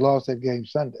surprised they lost that game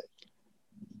Sunday.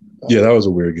 Yeah, that was a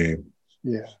weird game.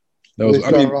 Yeah. They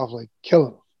started off like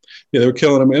killing them. Yeah, they were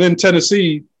killing them. And then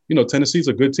Tennessee, Tennessee's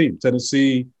a good team.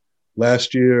 Tennessee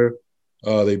last year,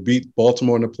 they beat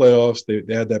Baltimore in the playoffs. They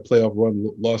had that playoff run,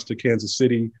 lost to Kansas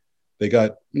City. They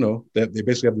got, they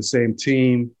basically have the same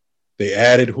team. They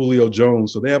added Julio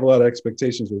Jones. So they have a lot of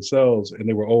expectations themselves, and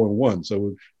they were 0-1.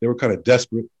 So they were kind of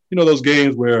desperate. Those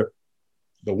games where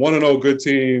the 1-0 good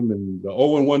team and the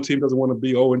 0-1 team doesn't want to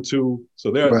be 0-2.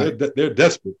 So they're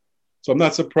desperate. So I'm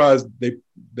not surprised they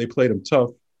played them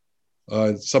tough.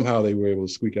 Somehow they were able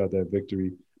to squeak out that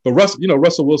victory. But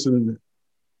Russell Wilson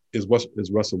is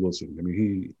Russell Wilson. I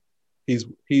mean,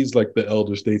 he's like the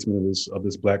elder statesman of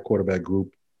this black quarterback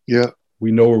group. Yeah,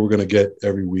 we know what we're going to get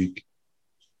every week,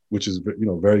 which is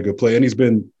very good play.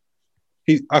 And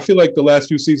I feel like the last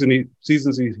few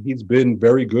seasons he's been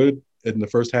very good in the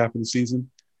first half of the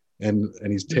season, and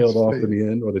he's tailed off in the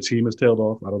end, or the team has tailed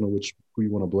off. I don't know who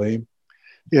you want to blame.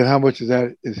 Yeah, how much of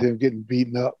that is him getting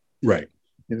beaten up? Right.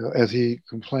 As he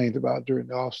complained about during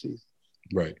the offseason.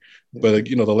 Right. Yeah. But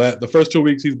the first 2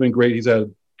 weeks he's been great. He's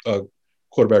had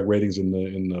quarterback ratings in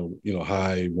the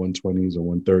high 120s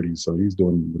or 130s, so he's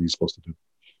doing what he's supposed to do.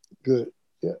 Good.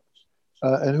 Yeah.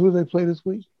 And who do they play this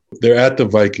week? They're at the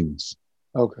Vikings.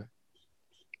 Okay.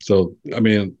 So I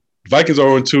mean, Vikings are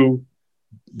 0-2.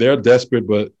 They're desperate,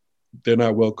 but they're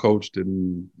not well coached,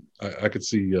 and I could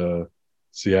see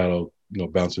Seattle,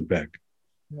 bouncing back.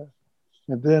 Yeah.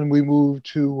 And then we move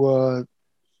to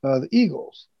the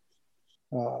Eagles.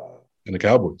 And the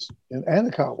Cowboys. And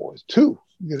the Cowboys, too.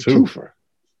 You get a twofer.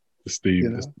 It's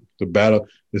the battle.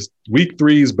 It's week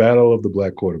 3's battle of the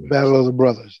black quarterbacks. Battle of the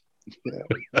brothers.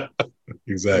 Yeah.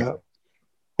 Exactly. Yeah.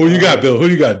 Who you got, Bill? Who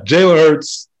you got? Jalen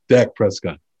Hurts, Dak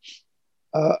Prescott.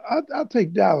 I'll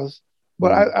take Dallas,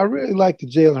 but I really like the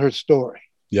Jalen Hurts story.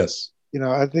 Yes.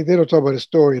 I think they don't talk about his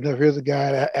story enough. Here's a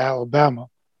guy at Alabama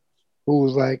who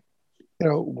was like,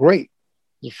 great.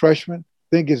 He's a freshman,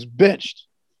 then gets benched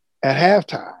at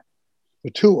halftime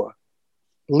for Tua,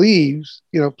 leaves,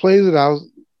 plays it out,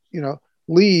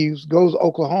 leaves, goes to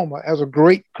Oklahoma, has a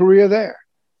great career there,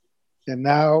 and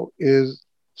now is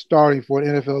starting for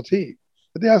an NFL team.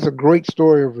 I think that's a great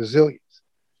story of resilience.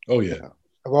 Oh, yeah.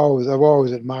 I've always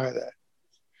admired that.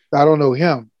 I don't know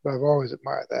him, but I've always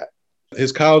admired that.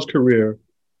 His college career,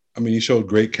 I mean, he showed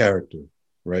great character,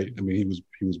 right? I mean,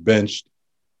 he was benched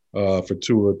for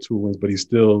two wins, but he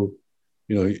still,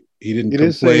 he didn't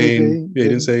complain. He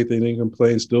didn't say anything. He didn't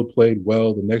complain. Still played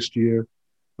well the next year.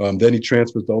 Then he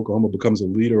transfers to Oklahoma, becomes a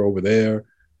leader over there.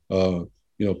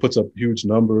 Puts up huge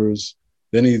numbers.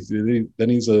 Then he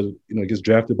gets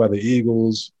drafted by the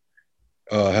Eagles.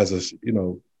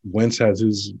 Wentz has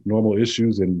his normal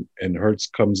issues, and Hurts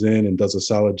comes in and does a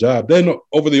solid job. Then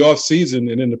over the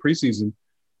offseason and in the preseason,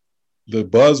 the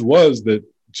buzz was that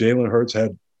Jalen Hurts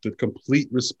had the complete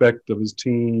respect of his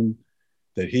team,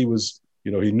 that he was,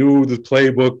 he knew the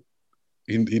playbook.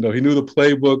 He knew the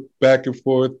playbook back and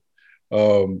forth.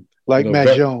 Like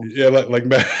Mac Jones. Yeah, like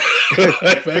Mac,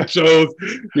 like Mac Jones,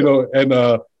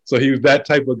 so he was that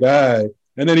type of guy.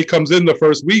 And then he comes in the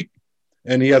first week,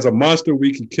 and he has a monster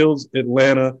week. He kills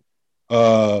Atlanta.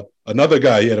 Another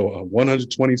guy, he had a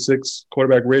 126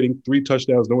 quarterback rating, 3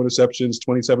 touchdowns, no interceptions,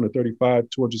 27 to 35,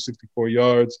 264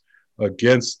 yards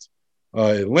against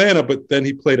Atlanta. But then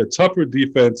he played a tougher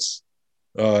defense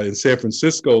in San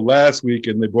Francisco last week,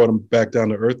 and they brought him back down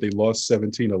to earth. They lost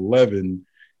 17-11,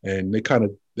 and they kind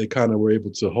of they kind of were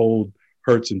able to hold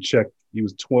Hurts in check. He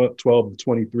was 12 to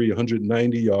 23,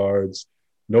 190 yards,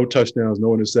 no touchdowns, no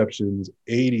interceptions,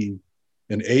 80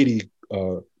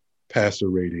 passer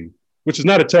rating, which is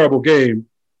not a terrible game.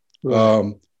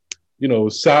 Right.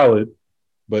 Solid,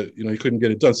 but he couldn't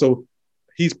get it done. So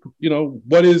he's,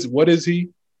 what is he?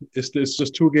 It's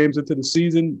just 2 games into the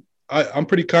season. I'm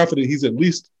pretty confident he's at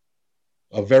least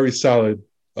a very solid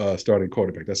starting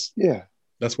quarterback.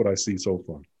 That's what I see so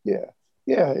far. Yeah.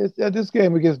 This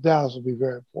game against Dallas will be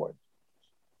very important.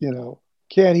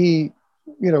 Can he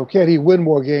win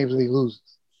more games than he loses?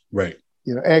 Right.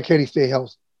 And can he stay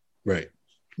healthy? Right.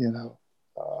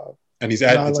 And he's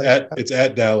it's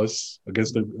at Dallas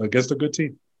against a good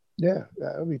team. Yeah,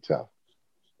 that'll be tough.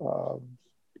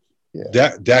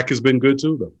 Dak has been good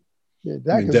too, though. Yeah,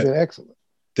 Dak has been excellent.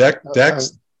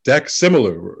 Dak's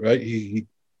similar, right? He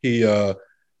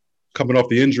coming off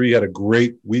the injury, had a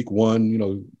great week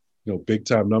 1, big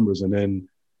time numbers, and then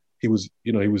he was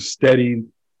steady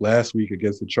last week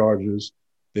against the Chargers.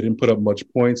 They didn't put up much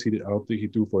points. I don't think he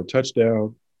threw for a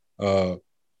touchdown,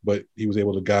 but he was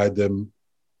able to guide them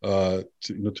to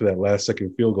that last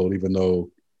second field goal, even though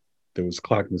there was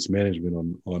clock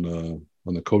mismanagement on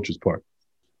the coach's part.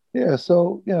 Yeah,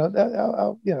 so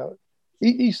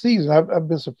each season I've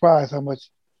been surprised how much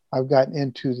I've gotten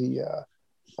into the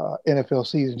NFL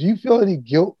season. Do you feel any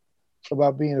guilt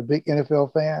about being a big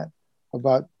NFL fan?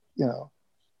 About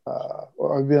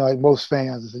or being like most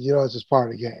fans, it's just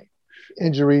part of the game.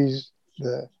 Injuries,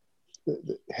 the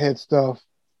head stuff.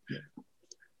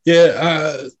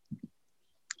 Yeah,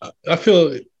 I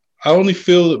only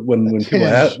feel it when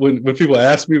people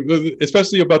ask me,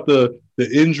 especially about the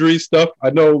injury stuff.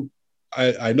 I know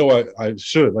I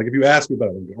should. Like, if you ask me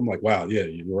about it, I'm like, wow, yeah,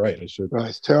 you're right. I should. Right,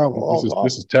 it's terrible.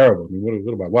 This is terrible. I mean,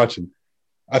 what am I watching?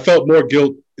 I felt more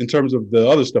guilt in terms of the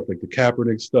other stuff, like the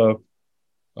Kaepernick stuff,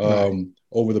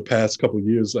 over the past couple of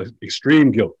years. Like,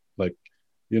 extreme guilt. Like,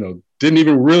 didn't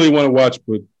even really want to watch,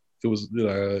 but it was.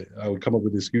 I would come up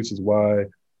with excuses why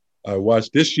I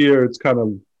watched. This year, it's kind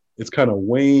of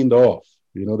waned off.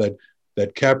 All that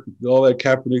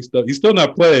Kaepernick stuff. He's still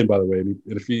not playing, by the way. And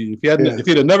if he'd have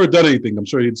never done anything, I'm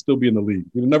sure he'd still be in the league.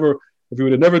 If he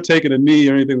would have never taken a knee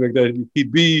or anything like that,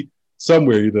 he'd be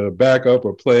somewhere, either back up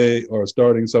or play or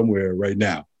starting somewhere right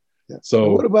now. Yeah.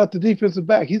 So what about the defensive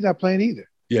back? He's not playing either.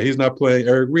 Yeah, he's not playing.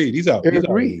 Eric Reed, he's out. He's out of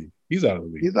the league. He's out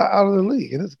of the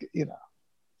league, and it's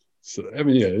So I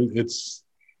mean, it's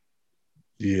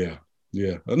yeah.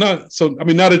 Now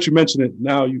that you mention it,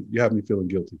 now you have me feeling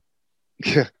guilty.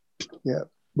 Yeah.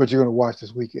 But you're going to watch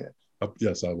this weekend.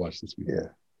 Yes, I'll watch this weekend.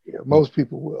 Yeah. Most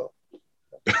people will.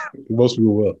 Most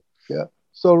people will. Yeah.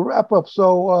 So wrap up.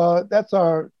 So that's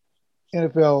our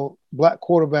NFL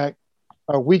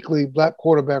our weekly black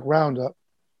quarterback roundup.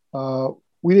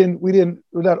 We're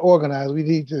not organized. We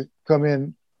need to come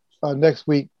in next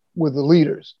week with the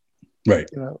leaders. Right.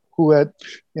 Who had,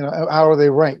 how are they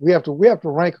ranked? We have to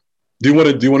rank. Do you want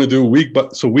to do week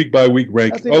by week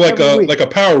rank? Or like a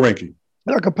power ranking?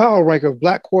 Like a power rank of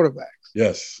black quarterbacks.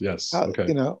 Yes.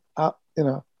 Okay. How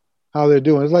they're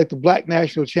doing. It's like the Black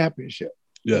National Championship.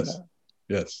 Yes.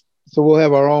 Yes. So we'll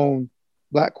have our own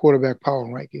black quarterback power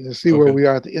rankings and see where we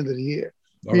are at the end of the year.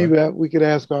 We could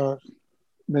ask our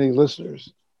many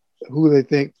listeners who they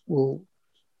think will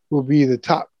be the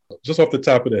top. Just off the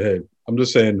top of the head, I'm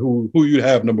just saying who you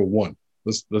have number one.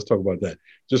 Let's talk about that.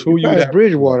 Just who you have.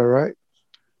 Bridgewater, right?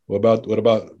 What about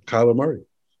Kyler Murray?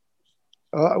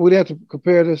 We'd have to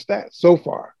compare the stats so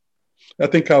far. I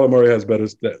think Kyler Murray has better,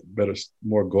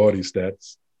 more gaudy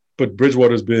stats, but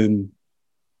Bridgewater's been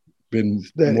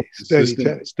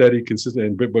steady,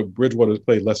 consistent, but Bridgewater's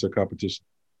played lesser competition.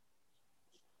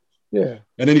 Yeah,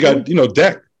 and then you got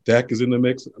Dak. Dak is in the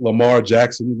mix. Lamar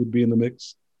Jackson would be in the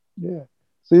mix. Yeah.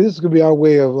 See, this is gonna be our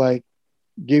way of like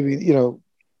giving.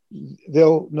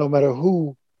 They'll no matter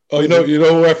who. Oh, you know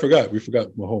who I forgot? We forgot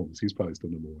Mahomes. He's probably still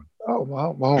number one. Oh,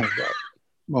 Mahomes, right?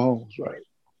 Mahomes,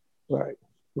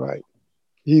 right.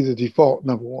 He's a default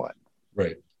number one.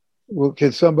 Right. Well,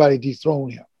 can somebody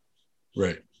dethrone him?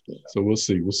 Right. So we'll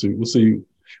see. Week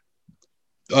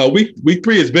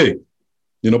 3 is big,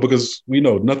 because we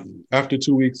know nothing after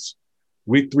 2 weeks.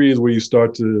 Week 3 is where you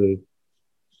start to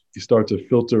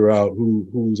filter out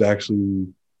who's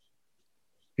actually,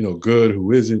 good,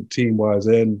 who isn't, team wise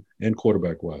and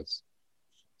quarterback wise.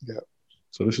 Yeah.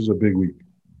 So this is a big week.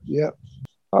 Yeah.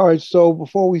 All right. So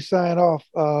before we sign off,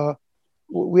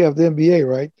 we have the NBA,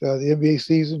 right? The NBA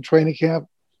season training camp.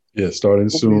 Yeah, starting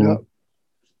soon.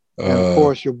 And of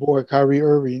course, your boy Kyrie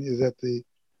Irving is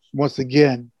once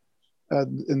again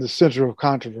in the center of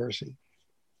controversy.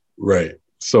 Right.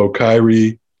 So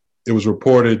Kyrie, it was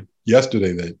reported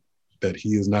yesterday that he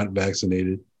is not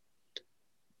vaccinated.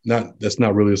 That's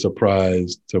not really a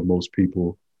surprise to most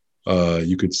people.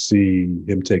 You could see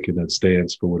him taking that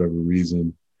stance for whatever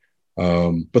reason.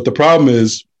 But the problem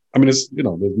is, I mean, it's,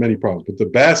 there's many problems, but the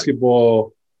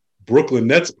basketball Brooklyn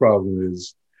Nets problem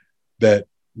is that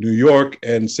New York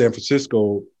City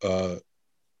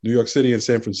and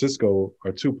San Francisco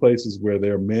are two places where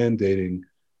they're mandating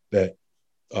that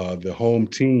the home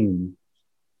team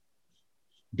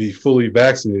be fully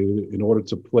vaccinated in order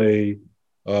to play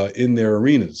in their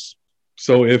arenas.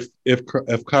 So if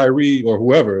Kyrie or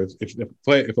whoever,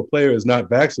 if a player is not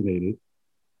vaccinated,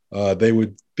 they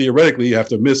would theoretically have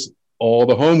to miss all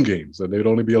the home games, and they'd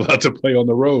only be allowed to play on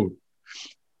the road.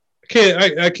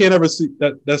 I can't ever see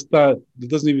that. It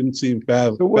doesn't even seem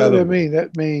fathomable. So what does that mean?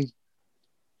 That means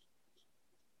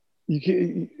you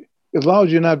can't, as long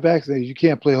as you're not vaccinated, you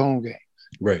can't play home games.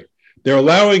 Right. They're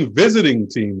allowing visiting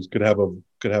teams could have a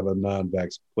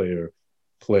non-vax player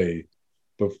play,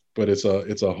 but it's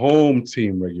a home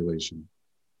team regulation.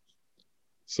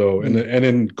 So and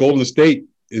then Golden State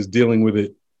is dealing with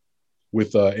it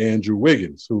with Andrew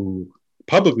Wiggins, who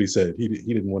publicly said he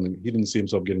didn't see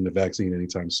himself getting the vaccine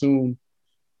anytime soon.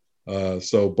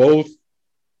 So both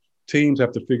teams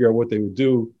have to figure out what they would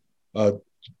do.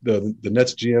 The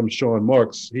Nets GM Sean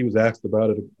Marks, he was asked about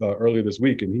it earlier this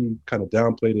week, and he kind of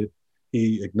downplayed it.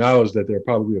 He acknowledged that there are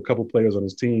probably a couple players on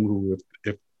his team who,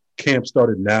 if camp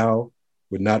started now,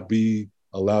 would not be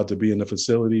allowed to be in the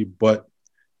facility. But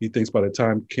he thinks by the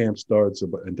time camp starts,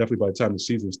 and definitely by the time the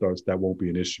season starts, that won't be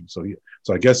an issue. So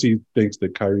I guess he thinks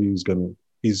that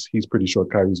he's pretty sure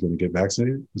Kyrie's gonna get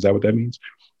vaccinated. Is that what that means?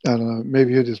 I don't know.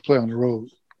 Maybe he'll just play on the road.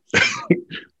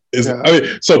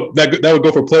 So that would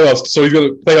go for playoffs. So he's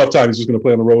gonna playoff time. He's just gonna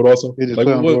play on the road also. He just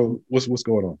play on the road. What's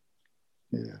going on?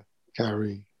 Yeah,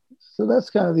 Kyrie. So that's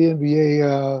kind of the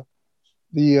NBA.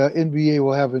 The NBA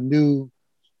will have a new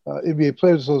NBA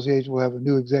Players Association will have a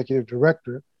new executive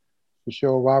director.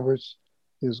 Michelle Roberts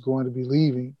is going to be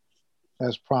leaving,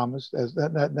 as promised.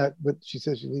 But she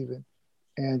said she's leaving,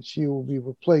 and she will be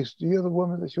replaced. The other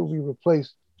woman that she'll be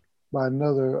replaced by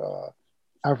another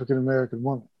African American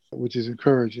woman, which is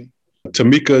encouraging.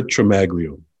 Tamika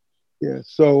Tremaglio. Yeah.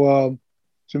 So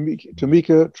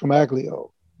Tamika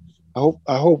Tremaglio.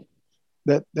 I hope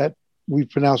that we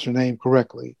pronounce her name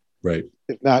correctly. Right.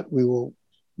 If not, we will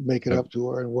make it up to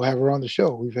her, and we'll have her on the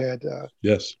show. We've had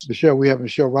we have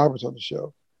Michelle Roberts on the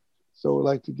show, so we'd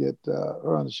like to get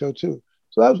her on the show too.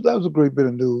 So that was a great bit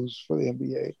of news for the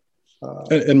NBA.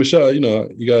 And Michelle,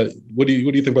 you got what do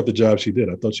you think about the job she did?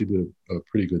 I thought she did a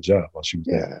pretty good job while she was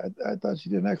there. I thought she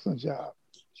did an excellent job.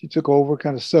 She took over,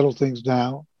 kind of settled things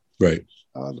down. Right.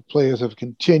 The players have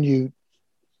continued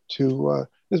to.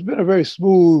 There's been a very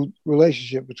smooth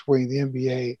relationship between the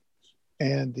NBA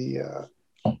and the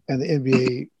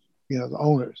NBA, the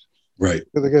owners. Right.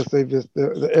 Because I guess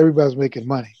everybody's making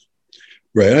money.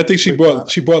 Right. And I think she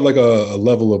brought like a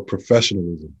level of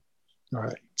professionalism.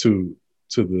 Right. To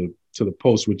the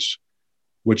post,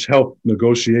 which helped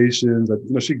negotiations.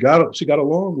 She got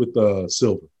along with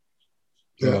Silver.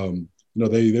 Yeah.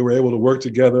 They were able to work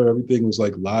together. Everything was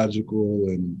like logical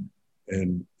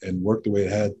and worked the way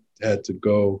it had to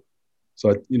go.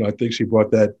 So I think she brought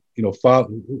that.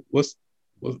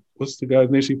 What's the guy's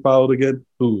name she followed again?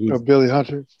 Billy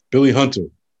Hunter. Billy Hunter.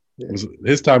 Yeah.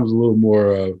 His time was a little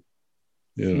more,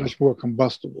 much more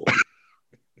combustible.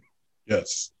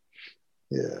 Yes.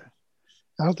 Yeah.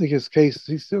 I don't think his case.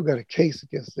 He's still got a case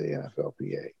against the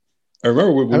NFLPA. I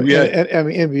remember when we had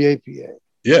NBAPA.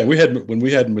 Yeah, when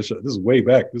we had Michelle. This is way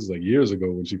back. This is like years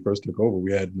ago when she first took over.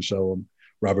 We had Michelle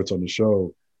Roberts on the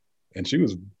show, and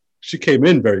she came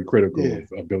in very critical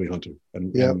of Billy Hunter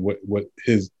and what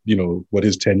his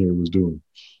tenure was doing.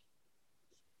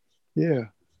 Yeah.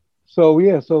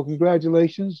 So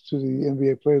congratulations to the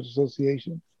NBA Players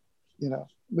Association.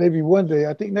 Maybe one day.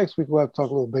 I think next week we'll have to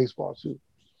talk a little baseball too.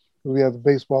 We have the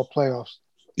baseball playoffs.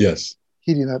 Yes.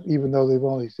 Heating up, even though they've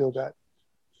only still got.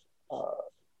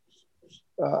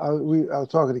 I was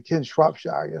talking to Ken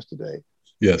Shropshire yesterday.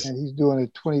 Yes. And he's doing a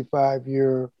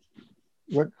 25-year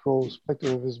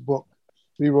retrospective of his book.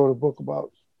 He wrote a book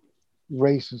about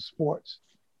race and sports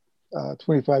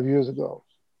 25 years ago.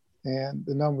 And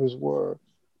the numbers were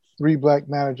 3 black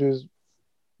managers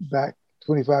back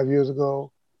 25 years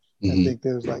ago. Mm-hmm. I think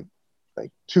there's like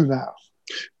 2 now.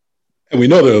 And we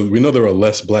know there are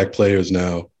less black players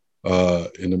now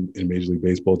in Major League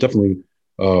Baseball. Definitely,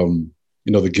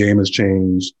 the game has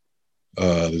changed.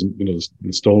 The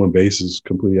stolen base is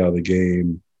completely out of the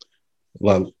game.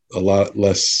 A lot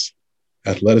less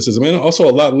athleticism, and also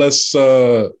a lot less.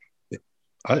 I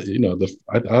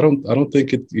don't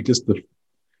think it gets the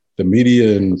the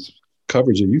media and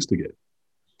coverage it used to get.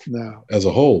 No. As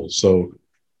a whole. So,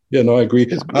 yeah, no, I agree.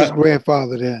 His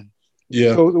grandfather then.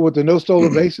 Yeah. So with the no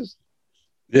stolen bases?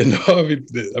 Yeah, no,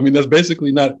 I mean, that's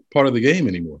basically not part of the game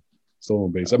anymore.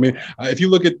 Stolen base. I mean, if you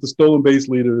look at the stolen base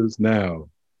leaders now,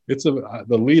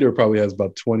 the leader probably has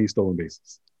about 20 stolen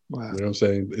bases. Wow. You know what I'm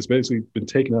saying? It's basically been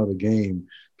taken out of the game.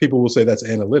 People will say that's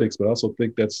analytics, but I also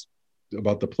think that's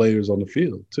about the players on the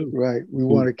field too. Right. We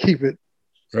want to keep it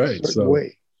right. a certain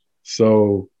way.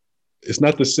 So it's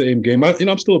not the same game.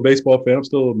 I'm still a baseball fan. I'm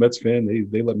still a Mets fan.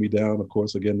 They let me down, of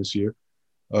course, again this year.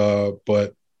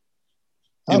 But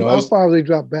how far they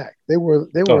dropped back? They were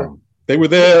there. They were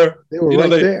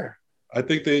there. I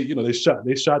think they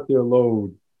shot their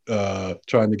load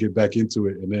trying to get back into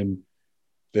it, and then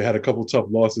they had a couple tough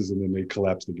losses, and then they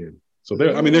collapsed again. So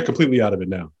they're completely out of it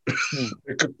now.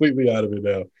 They're completely out of it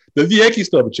now. The Yankees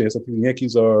still have a chance. I think the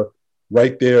Yankees are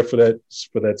right there for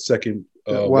that second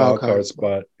wild card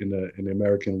spot in the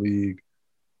American League.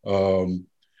 I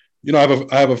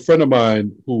have a friend of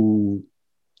mine who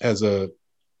has a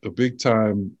big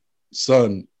time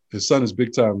son. His son is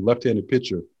big time left-handed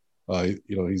pitcher.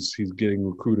 He's getting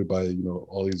recruited by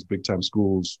all these big time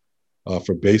schools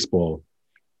for baseball,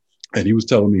 and he was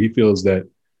telling me he feels that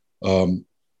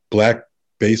black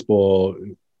baseball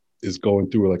is going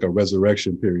through like a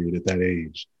resurrection period at that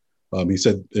age. He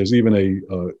said there's even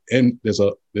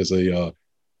there's a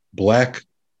black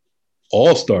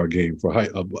all-star game for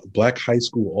a black high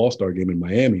school all-star game in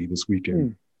Miami this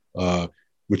weekend,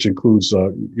 which includes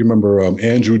you remember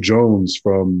Andrew Jones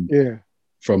from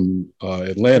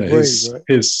Atlanta. Braves,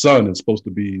 his son is supposed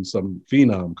to be some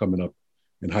phenom coming up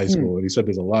in high school, and he said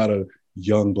there's a lot of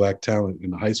young black talent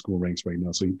in the high school ranks right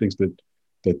now. So he thinks that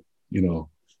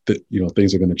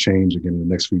things are going to change again in the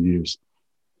next few years.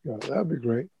 Yeah, that'd be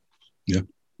great. Yeah,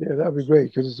 that'd be great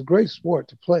because it's a great sport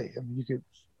to play. I mean, you could,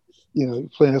 you're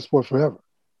playing that sport forever,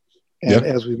 and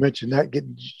as we mentioned, not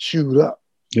getting chewed up.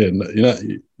 Yeah,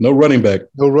 no running back.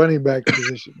 No running back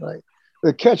position, right?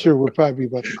 The catcher would probably be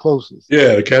about the closest.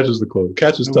 Yeah, the catcher's the closest.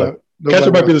 Catcher's tough.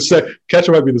 Catcher might be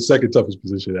the second toughest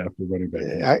position after running back.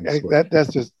 Yeah,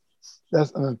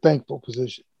 that's an unthankful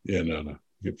position. Yeah, no.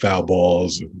 You get foul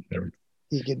balls and everything.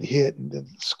 You get hit and then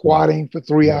squatting for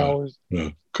 3 hours.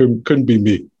 No, couldn't be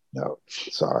me. No,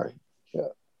 sorry. Yeah.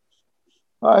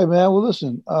 All right, man. Well,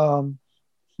 listen,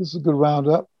 this is a good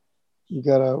roundup. You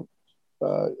got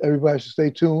everybody should stay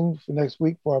tuned for next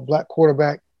week for our black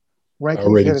quarterback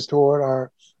rankings headed toward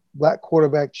our black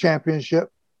quarterback championship.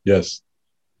 Yes.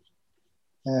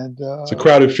 And it's a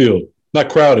crowded field. Not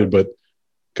crowded, but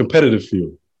competitive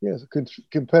field. Yes, a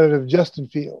competitive Justin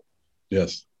field.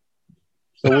 Yes.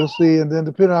 So we'll see. And then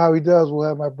depending on how he does, we'll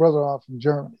have my brother on from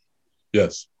Germany.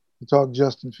 Yes. To talk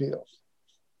Justin Fields.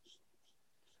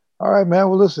 All right, man.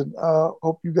 Well, listen,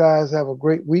 hope you guys have a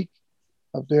great week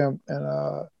up there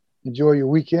and enjoy your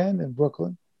weekend in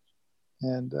Brooklyn.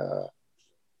 And,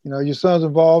 your son's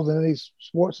involved in any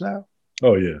sports now?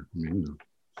 Oh, yeah. I mean,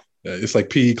 it's like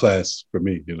PE class for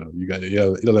me. He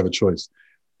doesn't have a choice.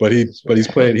 But he's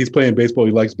playing baseball.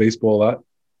 He likes baseball a lot.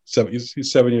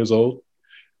 He's 7 years old.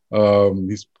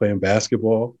 He's playing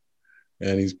basketball,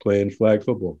 and he's playing flag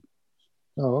football.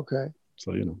 Oh, okay.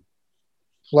 So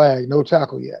flag, no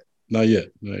tackle yet. Not yet.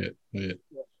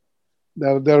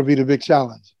 That'll be the big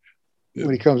challenge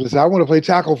when he comes and says, "I want to play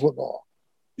tackle football."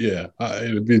 Yeah,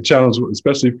 it would be a challenge,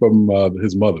 especially from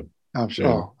his mother. I'm sure.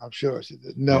 Yeah. I'm sure. She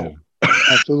said, no,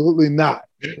 absolutely not.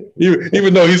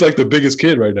 Even though he's like the biggest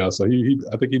kid right now, so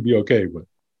I think he'd be okay. But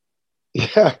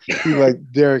yeah, he's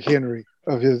like Derrick Henry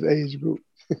of his age group.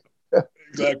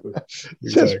 Exactly.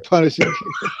 Just punishing.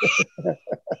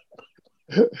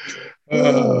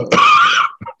 And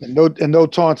no taunting. No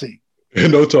taunting. Yeah,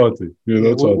 no taunting.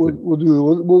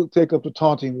 We'll take up the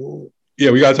taunting rule.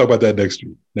 Yeah, we got to talk about that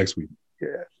next week.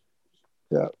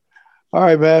 Yeah. All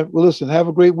right, man. Well, listen, have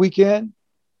a great weekend.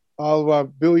 All of our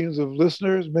billions of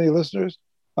listeners, many listeners,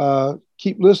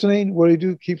 keep listening. What do you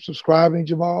do? Keep subscribing,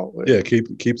 Jamal? Yeah,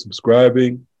 keep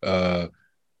subscribing,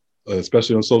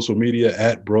 especially on social media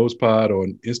at BrosPod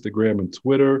on Instagram and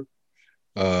Twitter.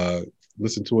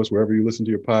 Listen to us wherever you listen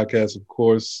to your podcasts, of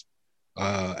course.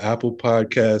 Apple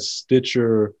Podcasts,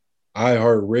 Stitcher,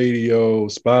 iHeartRadio,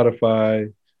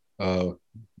 Spotify.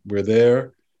 We're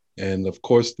there. And of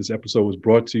course, this episode was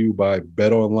brought to you by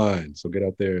Bet Online. So get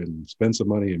out there and spend some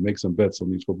money and make some bets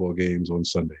on these football games on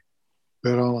Sunday.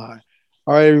 Bet Online.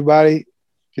 All right, everybody.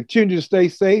 Continue to stay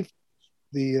safe.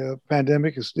 The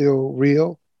pandemic is still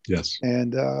real. Yes.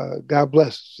 And God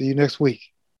bless. See you next week.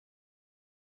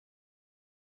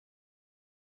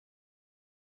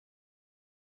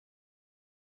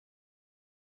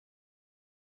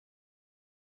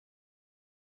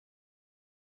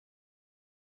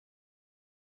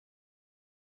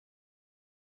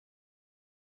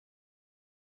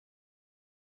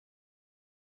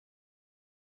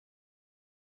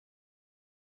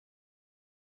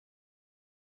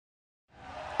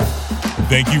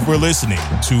 Thank you for listening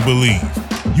to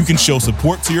Believe. You can show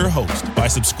support to your host by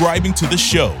subscribing to the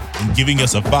show and giving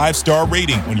us a 5-star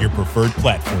rating on your preferred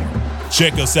platform.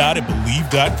 Check us out at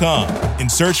Believe.com and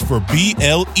search for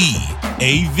BLEAV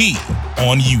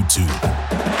on YouTube.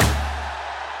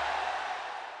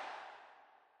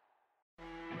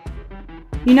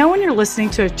 You know when you're listening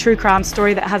to a true crime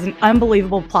story that has an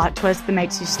unbelievable plot twist that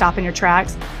makes you stop in your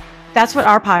tracks? That's what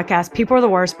our podcast, People Are the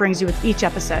Worst, brings you with each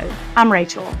episode. I'm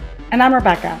Rachel. And I'm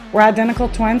Rebecca. We're identical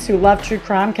twins who love true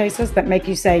crime cases that make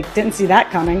you say, didn't see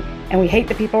that coming, and we hate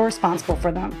the people responsible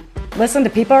for them. Listen to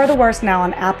People Are the Worst now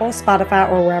on Apple, Spotify,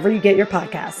 or wherever you get your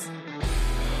podcasts.